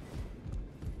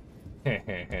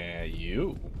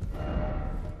 You.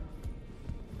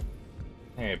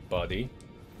 Hey, buddy.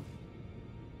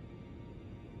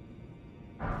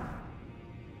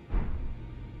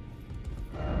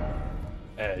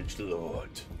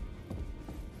 Edgelord.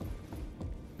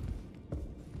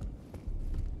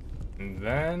 And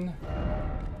then,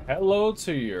 hello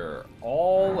to your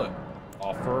all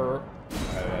offer. I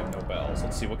have no bells.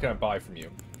 Let's see, what can I buy from you?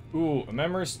 Ooh, a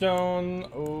memory stone.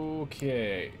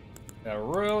 Okay. A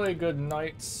really good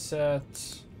knight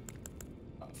set.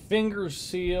 A finger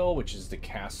seal, which is to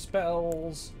cast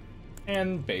spells.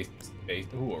 And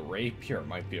ooh, a rapier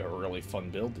might be a really fun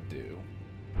build to do.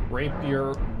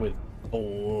 Rapier with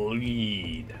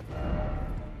bleed.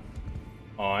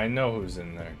 Oh, I know who's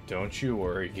in there. Don't you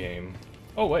worry, game.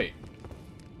 Oh, wait.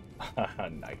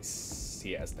 Nice.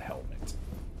 He has the helmet.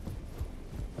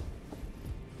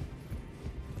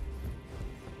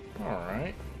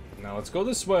 Alright. Now let's go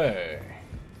this way.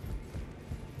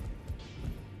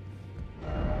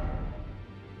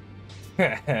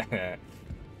 Hey,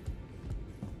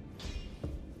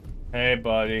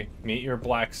 buddy. Meet your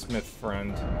blacksmith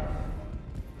friend.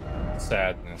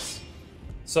 Sadness.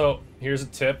 So, here's a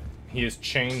tip. He is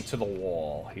chained to the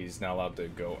wall. He's not allowed to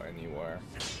go anywhere.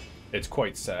 It's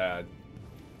quite sad.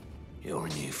 You're a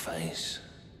new face.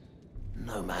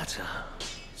 No matter.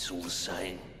 It's all the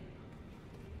same.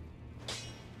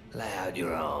 Lay out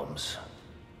your arms.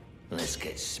 Let's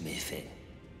get smithing.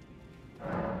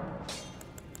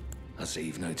 I see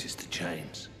you've noticed the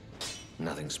chains.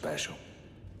 Nothing special.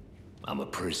 I'm a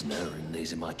prisoner and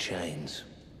these are my chains.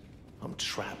 I'm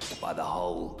trapped by the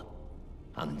hold.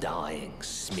 I'm dying,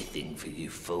 smithing for you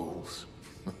fools.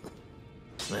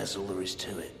 That's all there is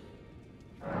to it.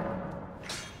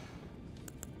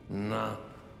 No,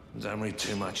 don't read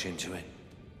too much into it.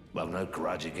 I've no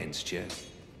grudge against you.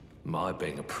 My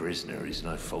being a prisoner is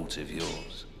no fault of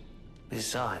yours.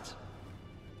 Besides,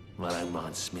 I don't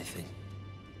mind smithing.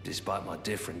 Despite my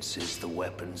differences, the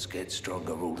weapons get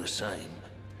stronger all the same.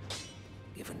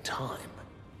 Given time,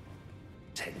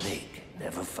 technique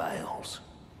never fails.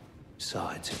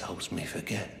 Besides, it helps me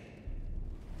forget.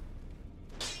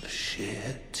 The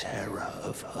sheer terror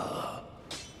of her.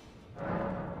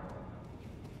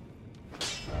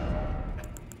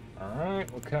 Alright,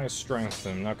 what can I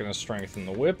strengthen? I'm not going to strengthen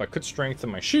the whip. I could strengthen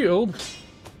my shield.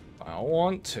 I don't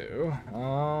want to.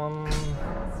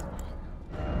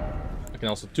 I can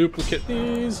also duplicate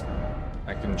these.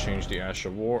 I can change the Ash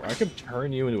of War. I could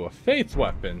turn you into a faith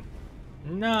weapon.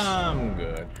 Nah, I'm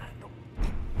good.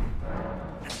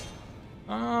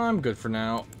 I'm good for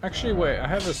now. Actually, wait, I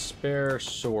have a spare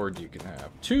sword you can have.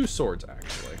 2 swords,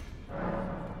 actually.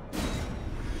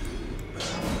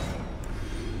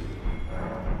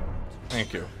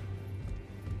 Thank you.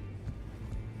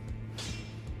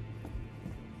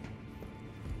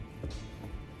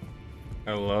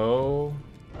 Hello?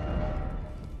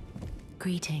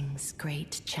 Greetings,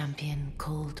 great champion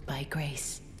called by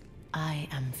grace. I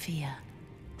am Fia.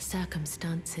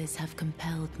 Circumstances have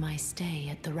compelled my stay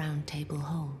at the Roundtable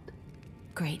Hold.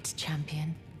 Great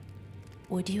champion,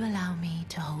 would you allow me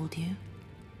to hold you?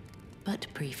 But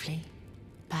briefly,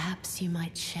 perhaps you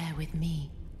might share with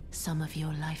me some of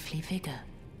your lively vigor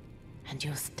and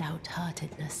your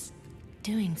stout-heartedness.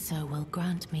 Doing so will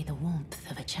grant me the warmth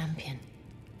of a champion,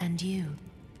 and you,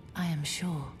 I am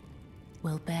sure,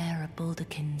 will bear a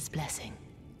Baldakin's blessing.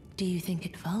 Do you think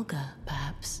it vulgar,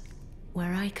 perhaps?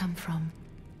 Where I come from,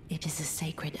 it is a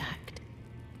sacred act.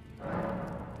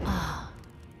 Ah,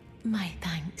 my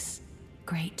thanks,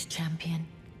 great champion.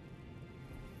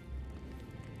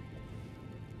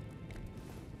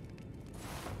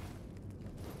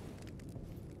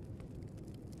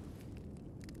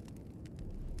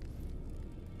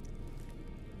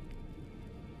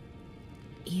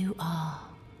 You are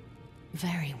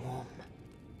very warm.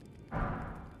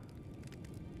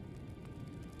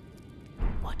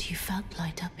 What you felt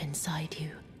light up inside you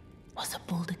was a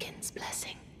Baldakin's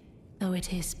blessing. Though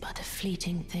it is but a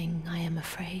fleeting thing, I am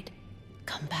afraid.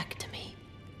 Come back to me,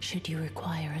 should you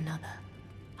require another.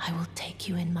 I will take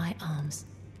you in my arms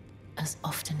as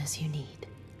often as you need.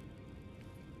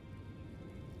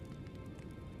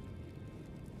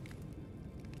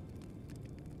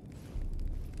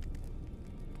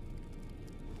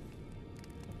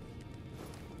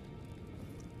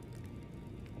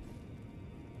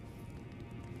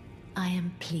 I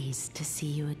am pleased to see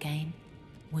you again.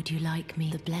 Would you like me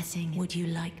the blessing? Would you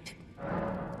like to?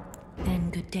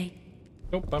 Then good day.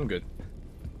 Nope, I'm good.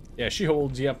 Yeah, she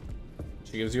holds, yep.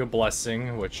 She gives you a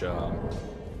blessing, which,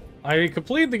 I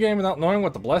completed the game without knowing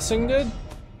what the blessing did.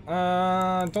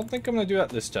 Don't think I'm gonna do that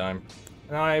this time.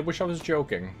 And I wish I was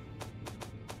joking.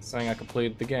 Saying I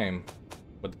completed the game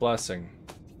with the blessing.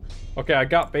 Okay, I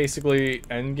got basically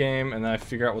endgame, and then I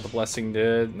figure out what the blessing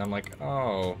did, and I'm like,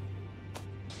 oh.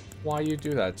 Why you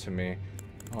do that to me?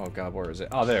 Oh god, where is it?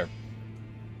 Oh, there.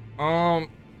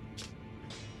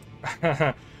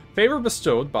 Favor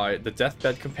bestowed by the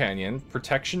deathbed companion,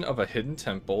 protection of a hidden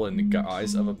temple in the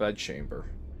guise of a bedchamber.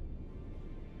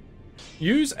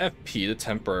 Use FP to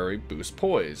temporarily boost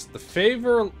poise. The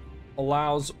favor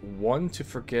allows one to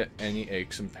forget any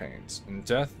aches and pains. In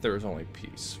death, there is only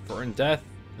peace. For in death,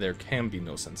 there can be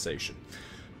no sensation.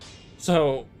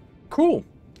 So, cool.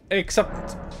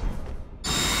 Except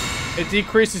it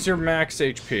decreases your max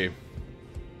HP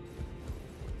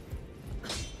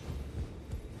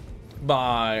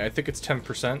by, I think it's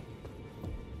 10%.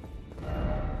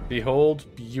 Behold,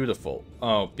 beautiful.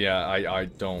 Oh, yeah, I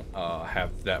don't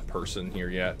have that person here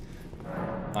yet.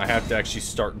 I have to actually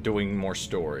start doing more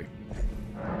story.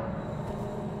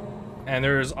 And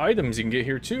there's items you can get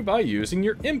here too by using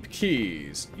your imp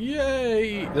keys.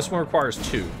 Yay! This one requires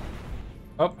 2.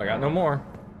 Oh, I got no more.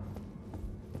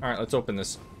 Alright, let's open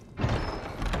this.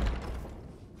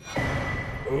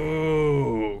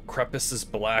 Ooh, Crepus's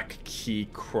black key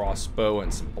crossbow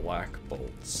and some black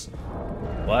bolts.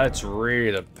 Let's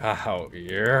read about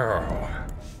you.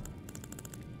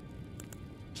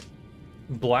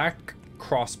 Black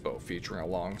crossbow featuring a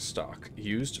long stock,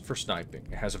 used for sniping.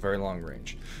 It has a very long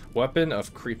range. Weapon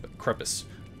of Crepus,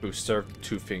 who served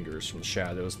 2 fingers from the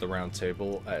shadows of the round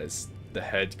table as the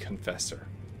head confessor.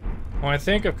 When I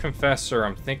think of confessor,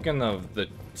 I'm thinking of the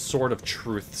Sword of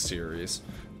Truth series.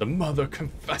 The Mother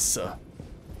Confessor.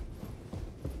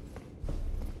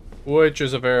 Which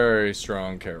is a very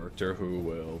strong character who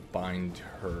will bind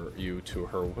you to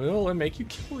her will and make you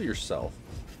kill yourself.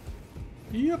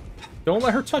 Yep. Don't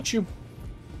let her touch you.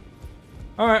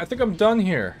 Alright, I think I'm done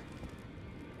here.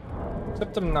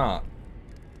 Except I'm not.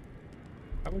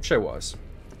 I wish I was.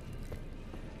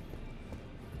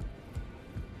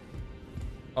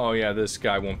 Oh yeah, this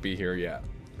guy won't be here yet.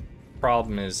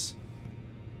 Problem is,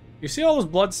 you see all those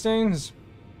bloodstains?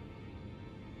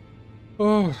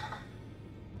 Oh.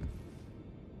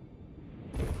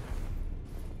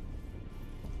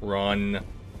 Run.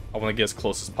 I want to get as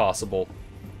close as possible.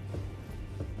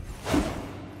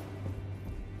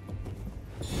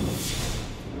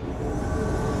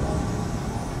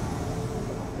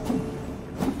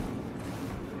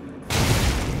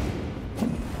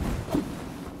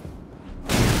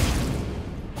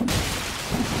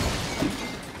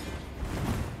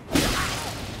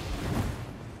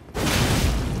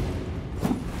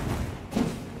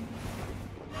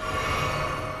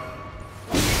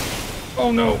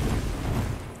 Oh no!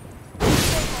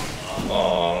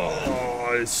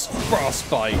 Oh, it's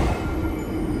frostbite.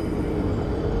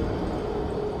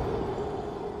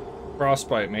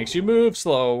 Frostbite makes you move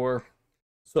slower.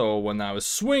 So when I was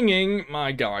swinging,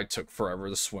 my guy took forever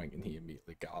to swing, and he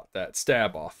immediately got that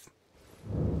stab off.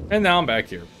 And now I'm back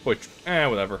here, which,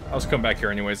 whatever. I was coming back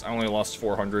here anyways. I only lost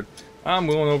 400. I'm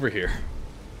moving over here.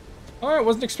 Alright,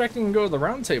 wasn't expecting to go to the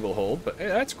Roundtable hold, but hey,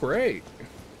 that's great.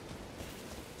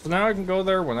 So now I can go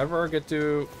there whenever I get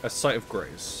to a site of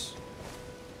grace.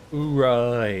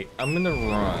 Right. I'm gonna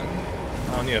run.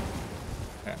 I don't need a...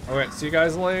 Alright, see you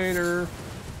guys later.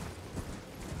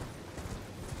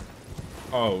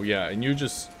 Oh, yeah, and you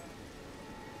just...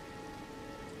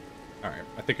 Alright,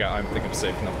 I think I'm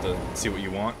safe enough to see what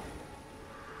you want.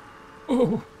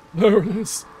 Oh, there it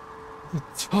is. The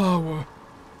tower.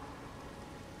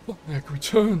 Like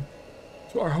return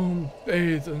to our home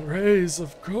bathed in rays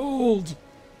of gold.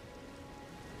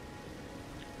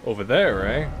 Over there,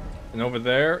 eh? And over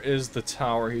there is the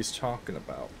tower he's talking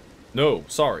about. No,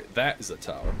 sorry, that is the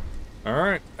tower.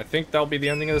 Alright, I think that'll be the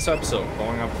ending of this episode,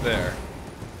 going up there.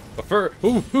 But first...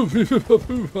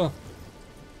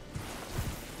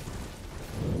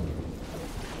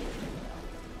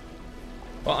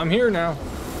 Well, I'm here now.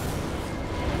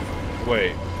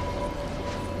 Wait.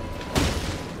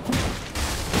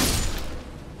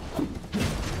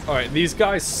 Alright, these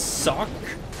guys suck.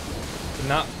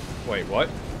 Not... Wait, what?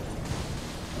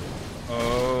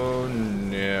 Oh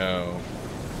no.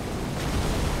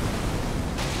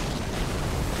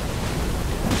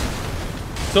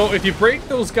 So if you break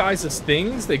those guys'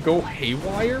 things, they go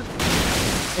haywire,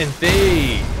 and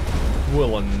they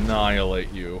will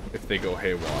annihilate you if they go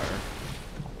haywire.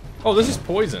 Oh, this is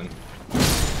poison.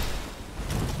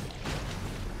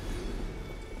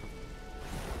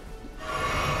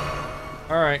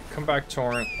 Alright, come back,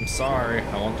 Torrent. I'm sorry,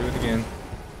 I won't do it again.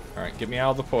 Alright, get me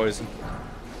out of the poison.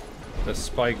 The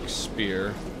spike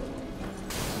spear.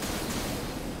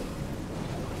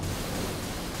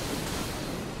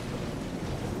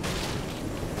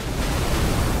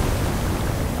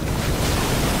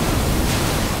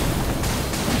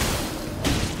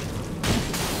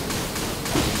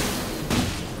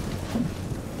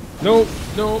 Nope,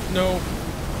 nope, nope.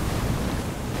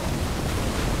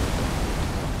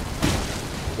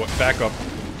 What? Back up.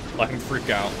 Let him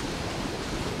freak out.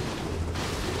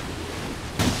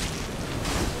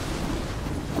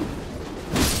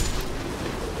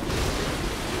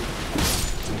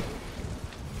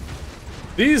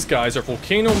 These guys are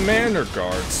Volcano Manor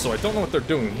guards, so I don't know what they're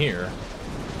doing here.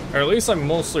 Or at least I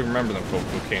mostly remember them from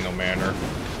Volcano Manor.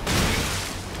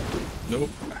 Nope.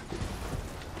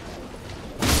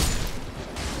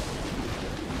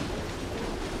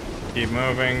 Keep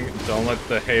moving. Don't let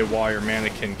the haywire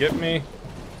mannequin get me.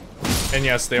 And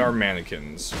yes, they are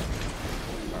mannequins.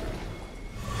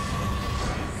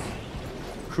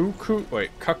 Cuckoo, wait,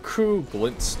 Cuckoo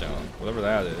Glintstone, whatever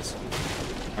that is.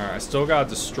 Alright, I still gotta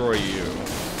destroy you.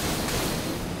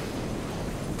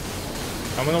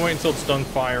 I'm gonna wait until it's done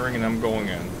firing and I'm going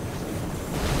in.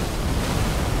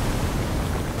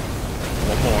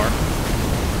 One more.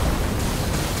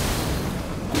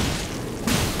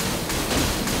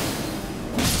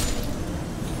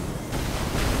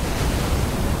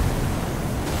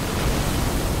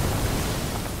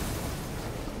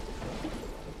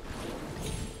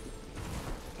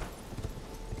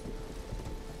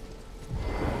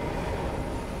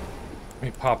 Let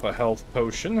me pop a health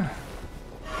potion.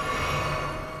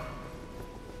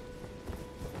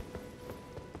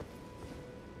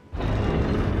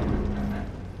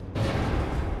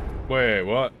 Wait,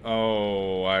 what?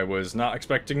 Oh, I was not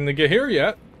expecting to get here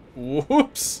yet.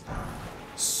 Whoops.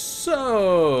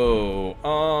 So,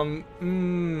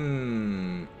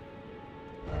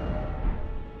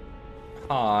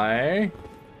 Hi.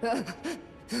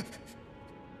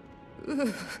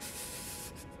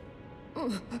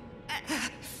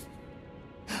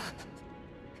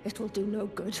 It will do no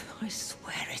good, I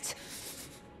swear it.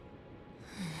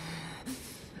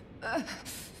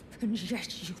 And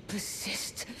yet you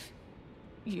persist.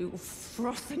 You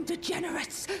frothing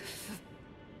degenerates.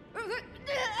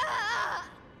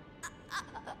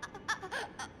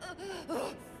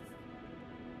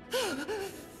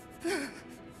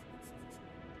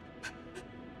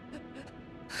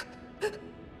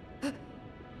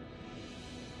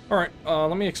 Alright,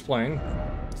 let me explain.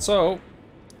 So,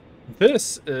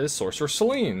 this is Sorcerer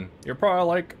Celine. You're probably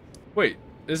like, wait,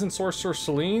 isn't Sorcerer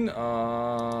Celine,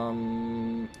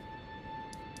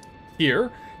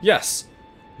 here? Yes,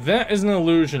 that is an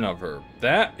illusion of her.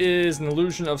 That is an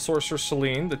illusion of Sorcerer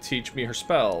Celine to teach me her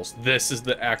spells. This is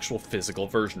the actual physical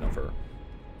version of her.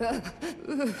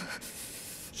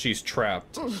 She's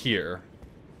trapped here.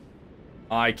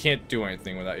 I can't do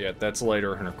anything with that yet. That's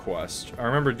later in her quest. I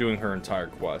remember doing her entire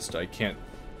quest. I can't...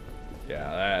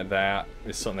 Yeah, that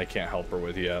is something I can't help her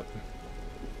with yet.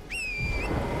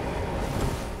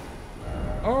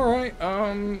 Alright,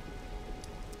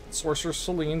 Sorcerer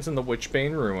Celine's in the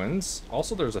Witchbane Ruins.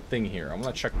 Also, there's a thing here. I'm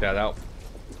gonna check that out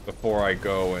before I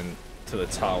go into the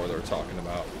tower they're talking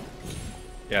about.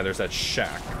 Yeah, there's that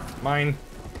shack. Mine.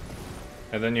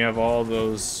 And then you have all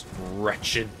those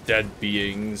wretched dead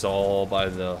beings all by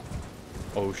the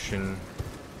ocean.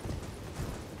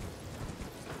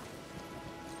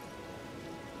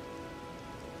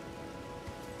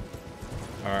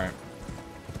 Alright.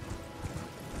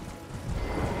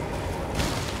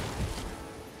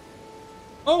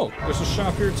 Oh, there's a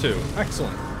shop here too.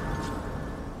 Excellent.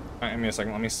 Alright, give me a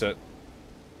second, let me sit.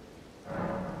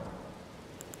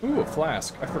 Ooh, a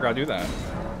flask. I forgot to do that.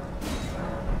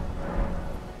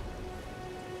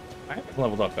 I haven't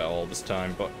leveled up at all this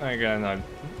time, but again, I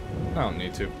don't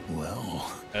need to.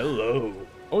 Well. Hello.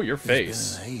 Oh, your face.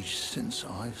 It's been an age since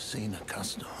I've seen a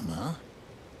customer.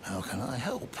 How can I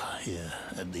help here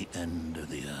at the end of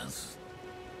the earth?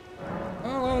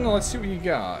 Oh, no, let's see what you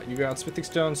got. You got Smithing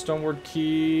Stone, Stoneward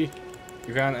Key.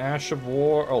 You got an Ash of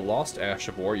War. Oh, Lost Ash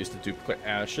of War. Used to duplicate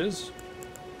ashes.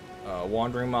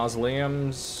 Wandering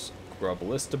Mausoleums. Grub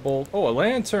Ballista Bolt. Oh, a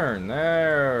lantern.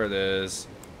 There it is.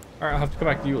 Alright, I'll have to come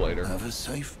back to you later. Have a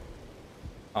safe.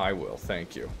 I will,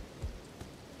 thank you.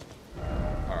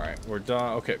 Alright, we're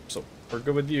done. Okay, so we're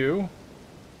good with you.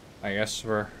 I guess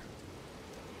we're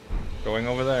going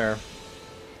over there.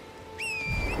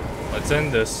 Let's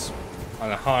end this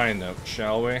on a high note,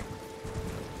 shall we?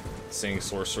 Seeing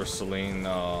Sorcerer Celine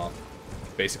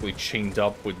basically chained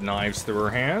up with knives through her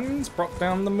hands brought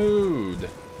down the mood.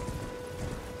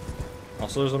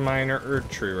 Also, there's a minor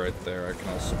Erdtree right there I can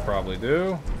also probably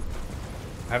do.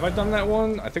 Have I done that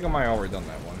one? I think I might have already done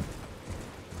that one.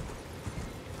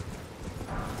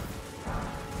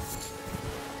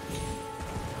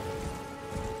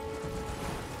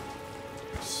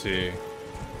 Let's see.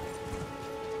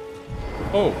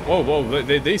 Oh, whoa, whoa,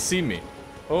 they see me.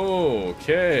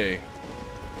 Okay.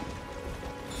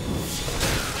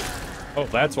 Oh,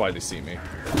 that's why they see me.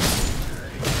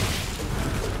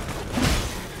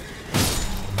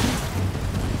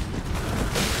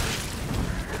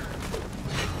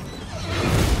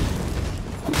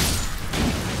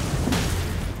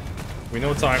 We know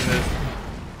what time it is.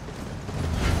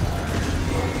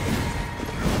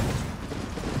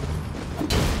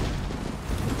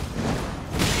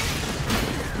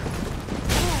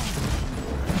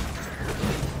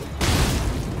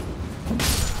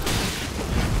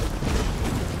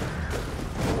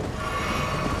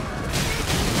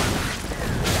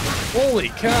 Holy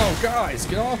cow, guys,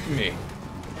 get off of me.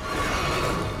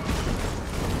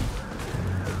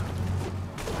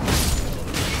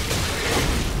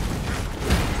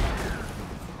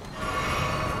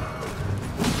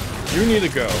 You need to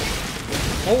go.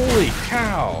 Holy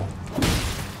cow.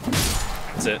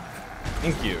 That's it.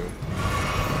 Thank you.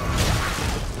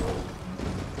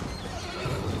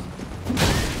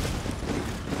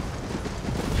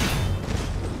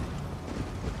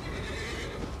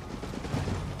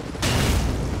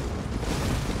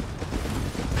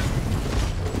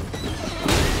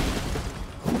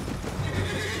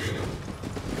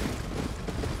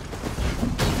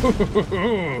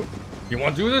 You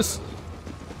want to do this?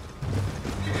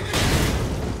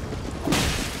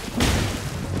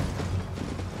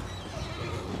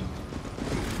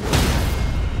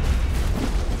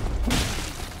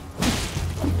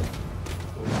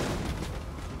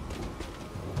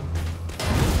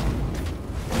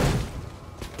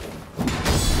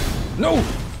 No!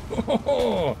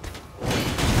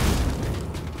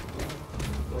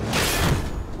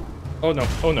 Oh no,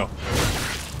 oh no.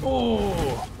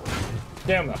 Oh!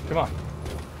 Damn that, come on.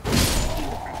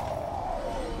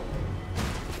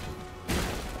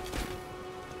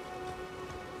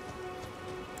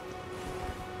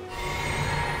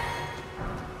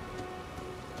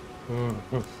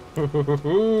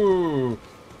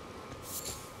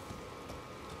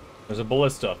 There's a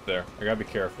ballista up there. I gotta be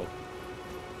careful.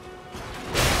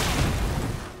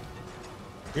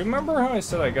 Remember how I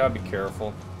said I gotta be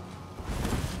careful?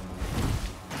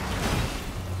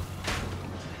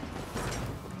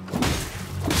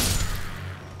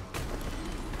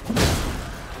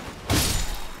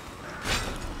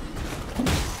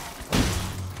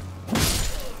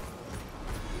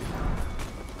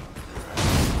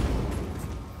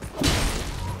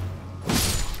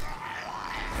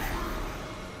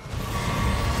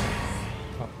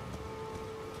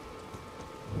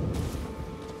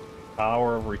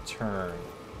 Power of return.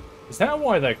 Is that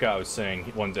why that guy was saying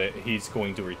one day he's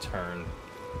going to return?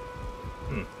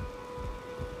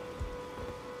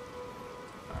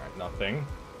 Alright, nothing.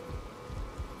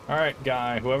 Alright,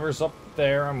 guy, whoever's up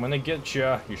there, I'm gonna get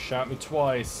you. You shot me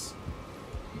twice.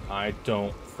 I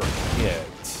don't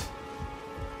forget.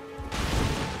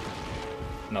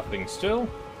 Nothing still.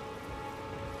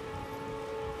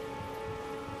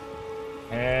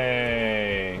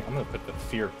 Hey, I'm gonna put the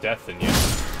fear of death in you.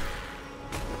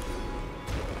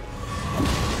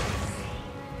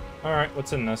 Alright,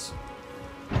 what's in this?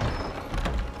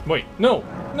 Wait, no!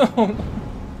 No!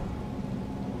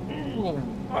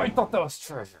 I thought that was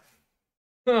treasure.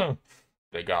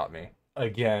 They got me.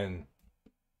 Again.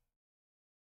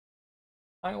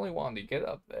 I only wanted to get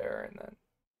up there and then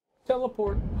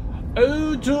teleport.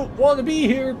 I don't want to be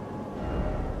here!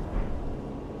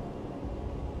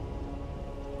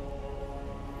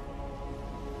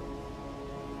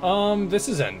 This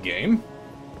is endgame.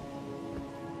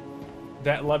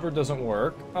 That lever doesn't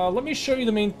work. Let me show you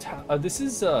the main this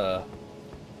is, the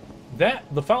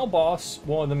foul boss,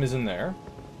 one of them is in there.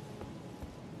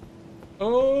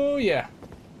 Oh, yeah.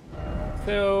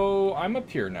 So, I'm up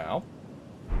here now.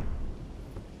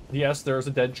 Yes, there's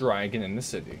a dead dragon in the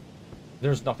city.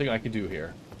 There's nothing I can do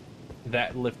here.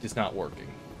 That lift is not working.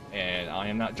 And I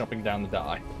am not jumping down to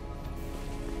die.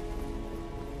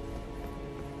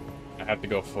 I have to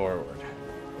go forward.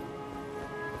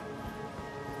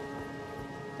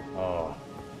 Oh,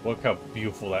 look how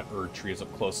beautiful that Erdtree is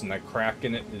up close, and that crack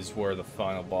in it is where the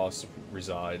final boss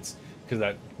resides. Because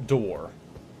that door.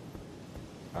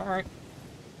 Alright.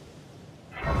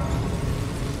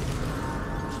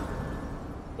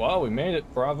 Well, we made it.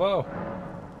 Bravo.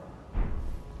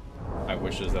 I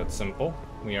wish it was that simple.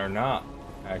 We are not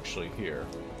actually here.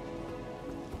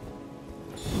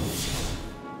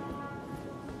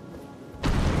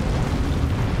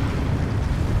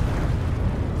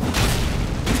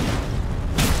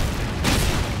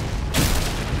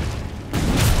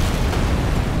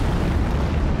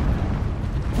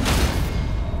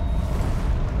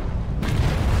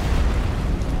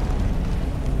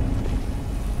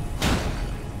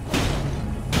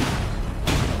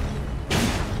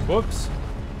 Whoops.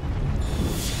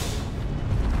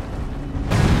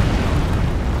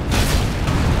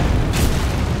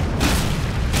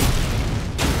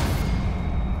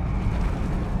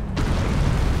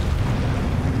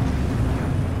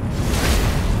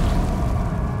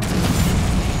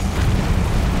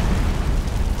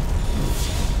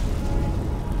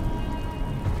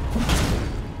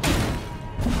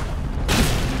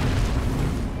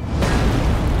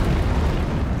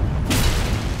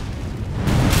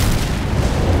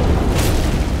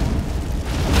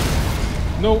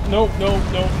 No,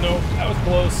 that was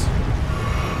close.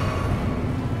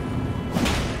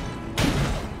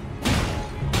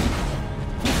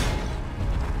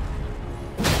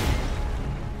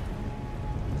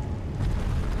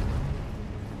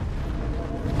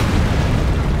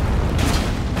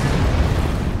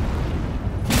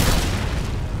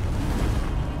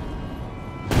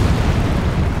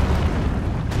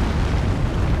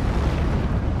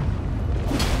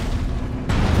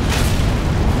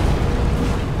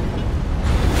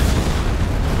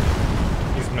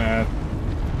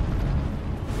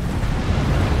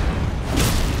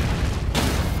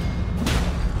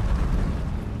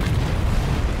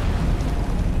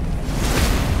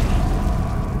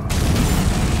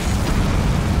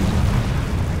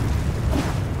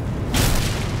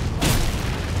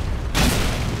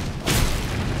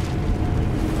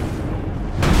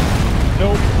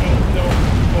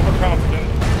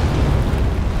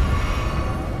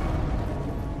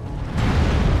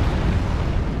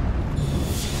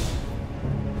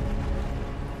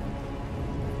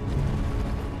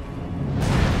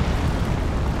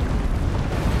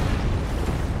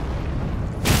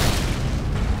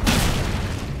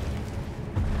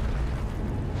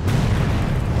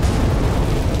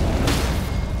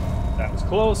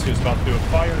 Close. He was about to do a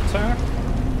fire attack.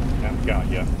 And got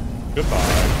ya.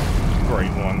 Goodbye.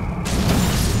 Great one.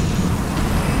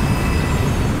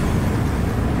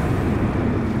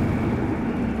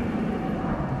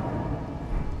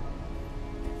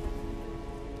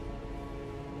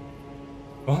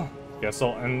 Well, guess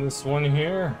I'll end this one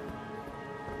here.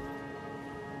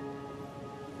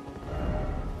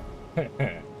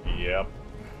 Yep.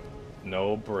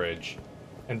 No bridge.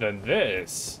 And then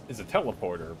this is a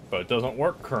teleporter, but it doesn't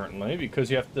work currently because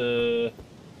you have to...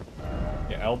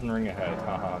 Yeah, Elden Ring ahead.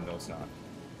 Haha, no it's not.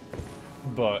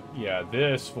 But yeah,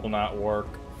 this will not work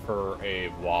for a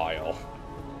while.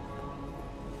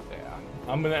 Yeah,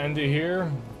 I'm gonna end it here.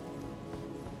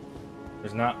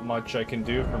 There's not much I can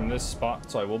do from this spot,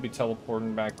 so I will be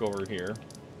teleporting back over here.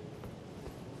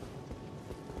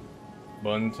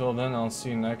 But until then, I'll see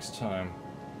you next time.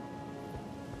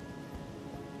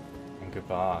 And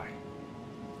goodbye.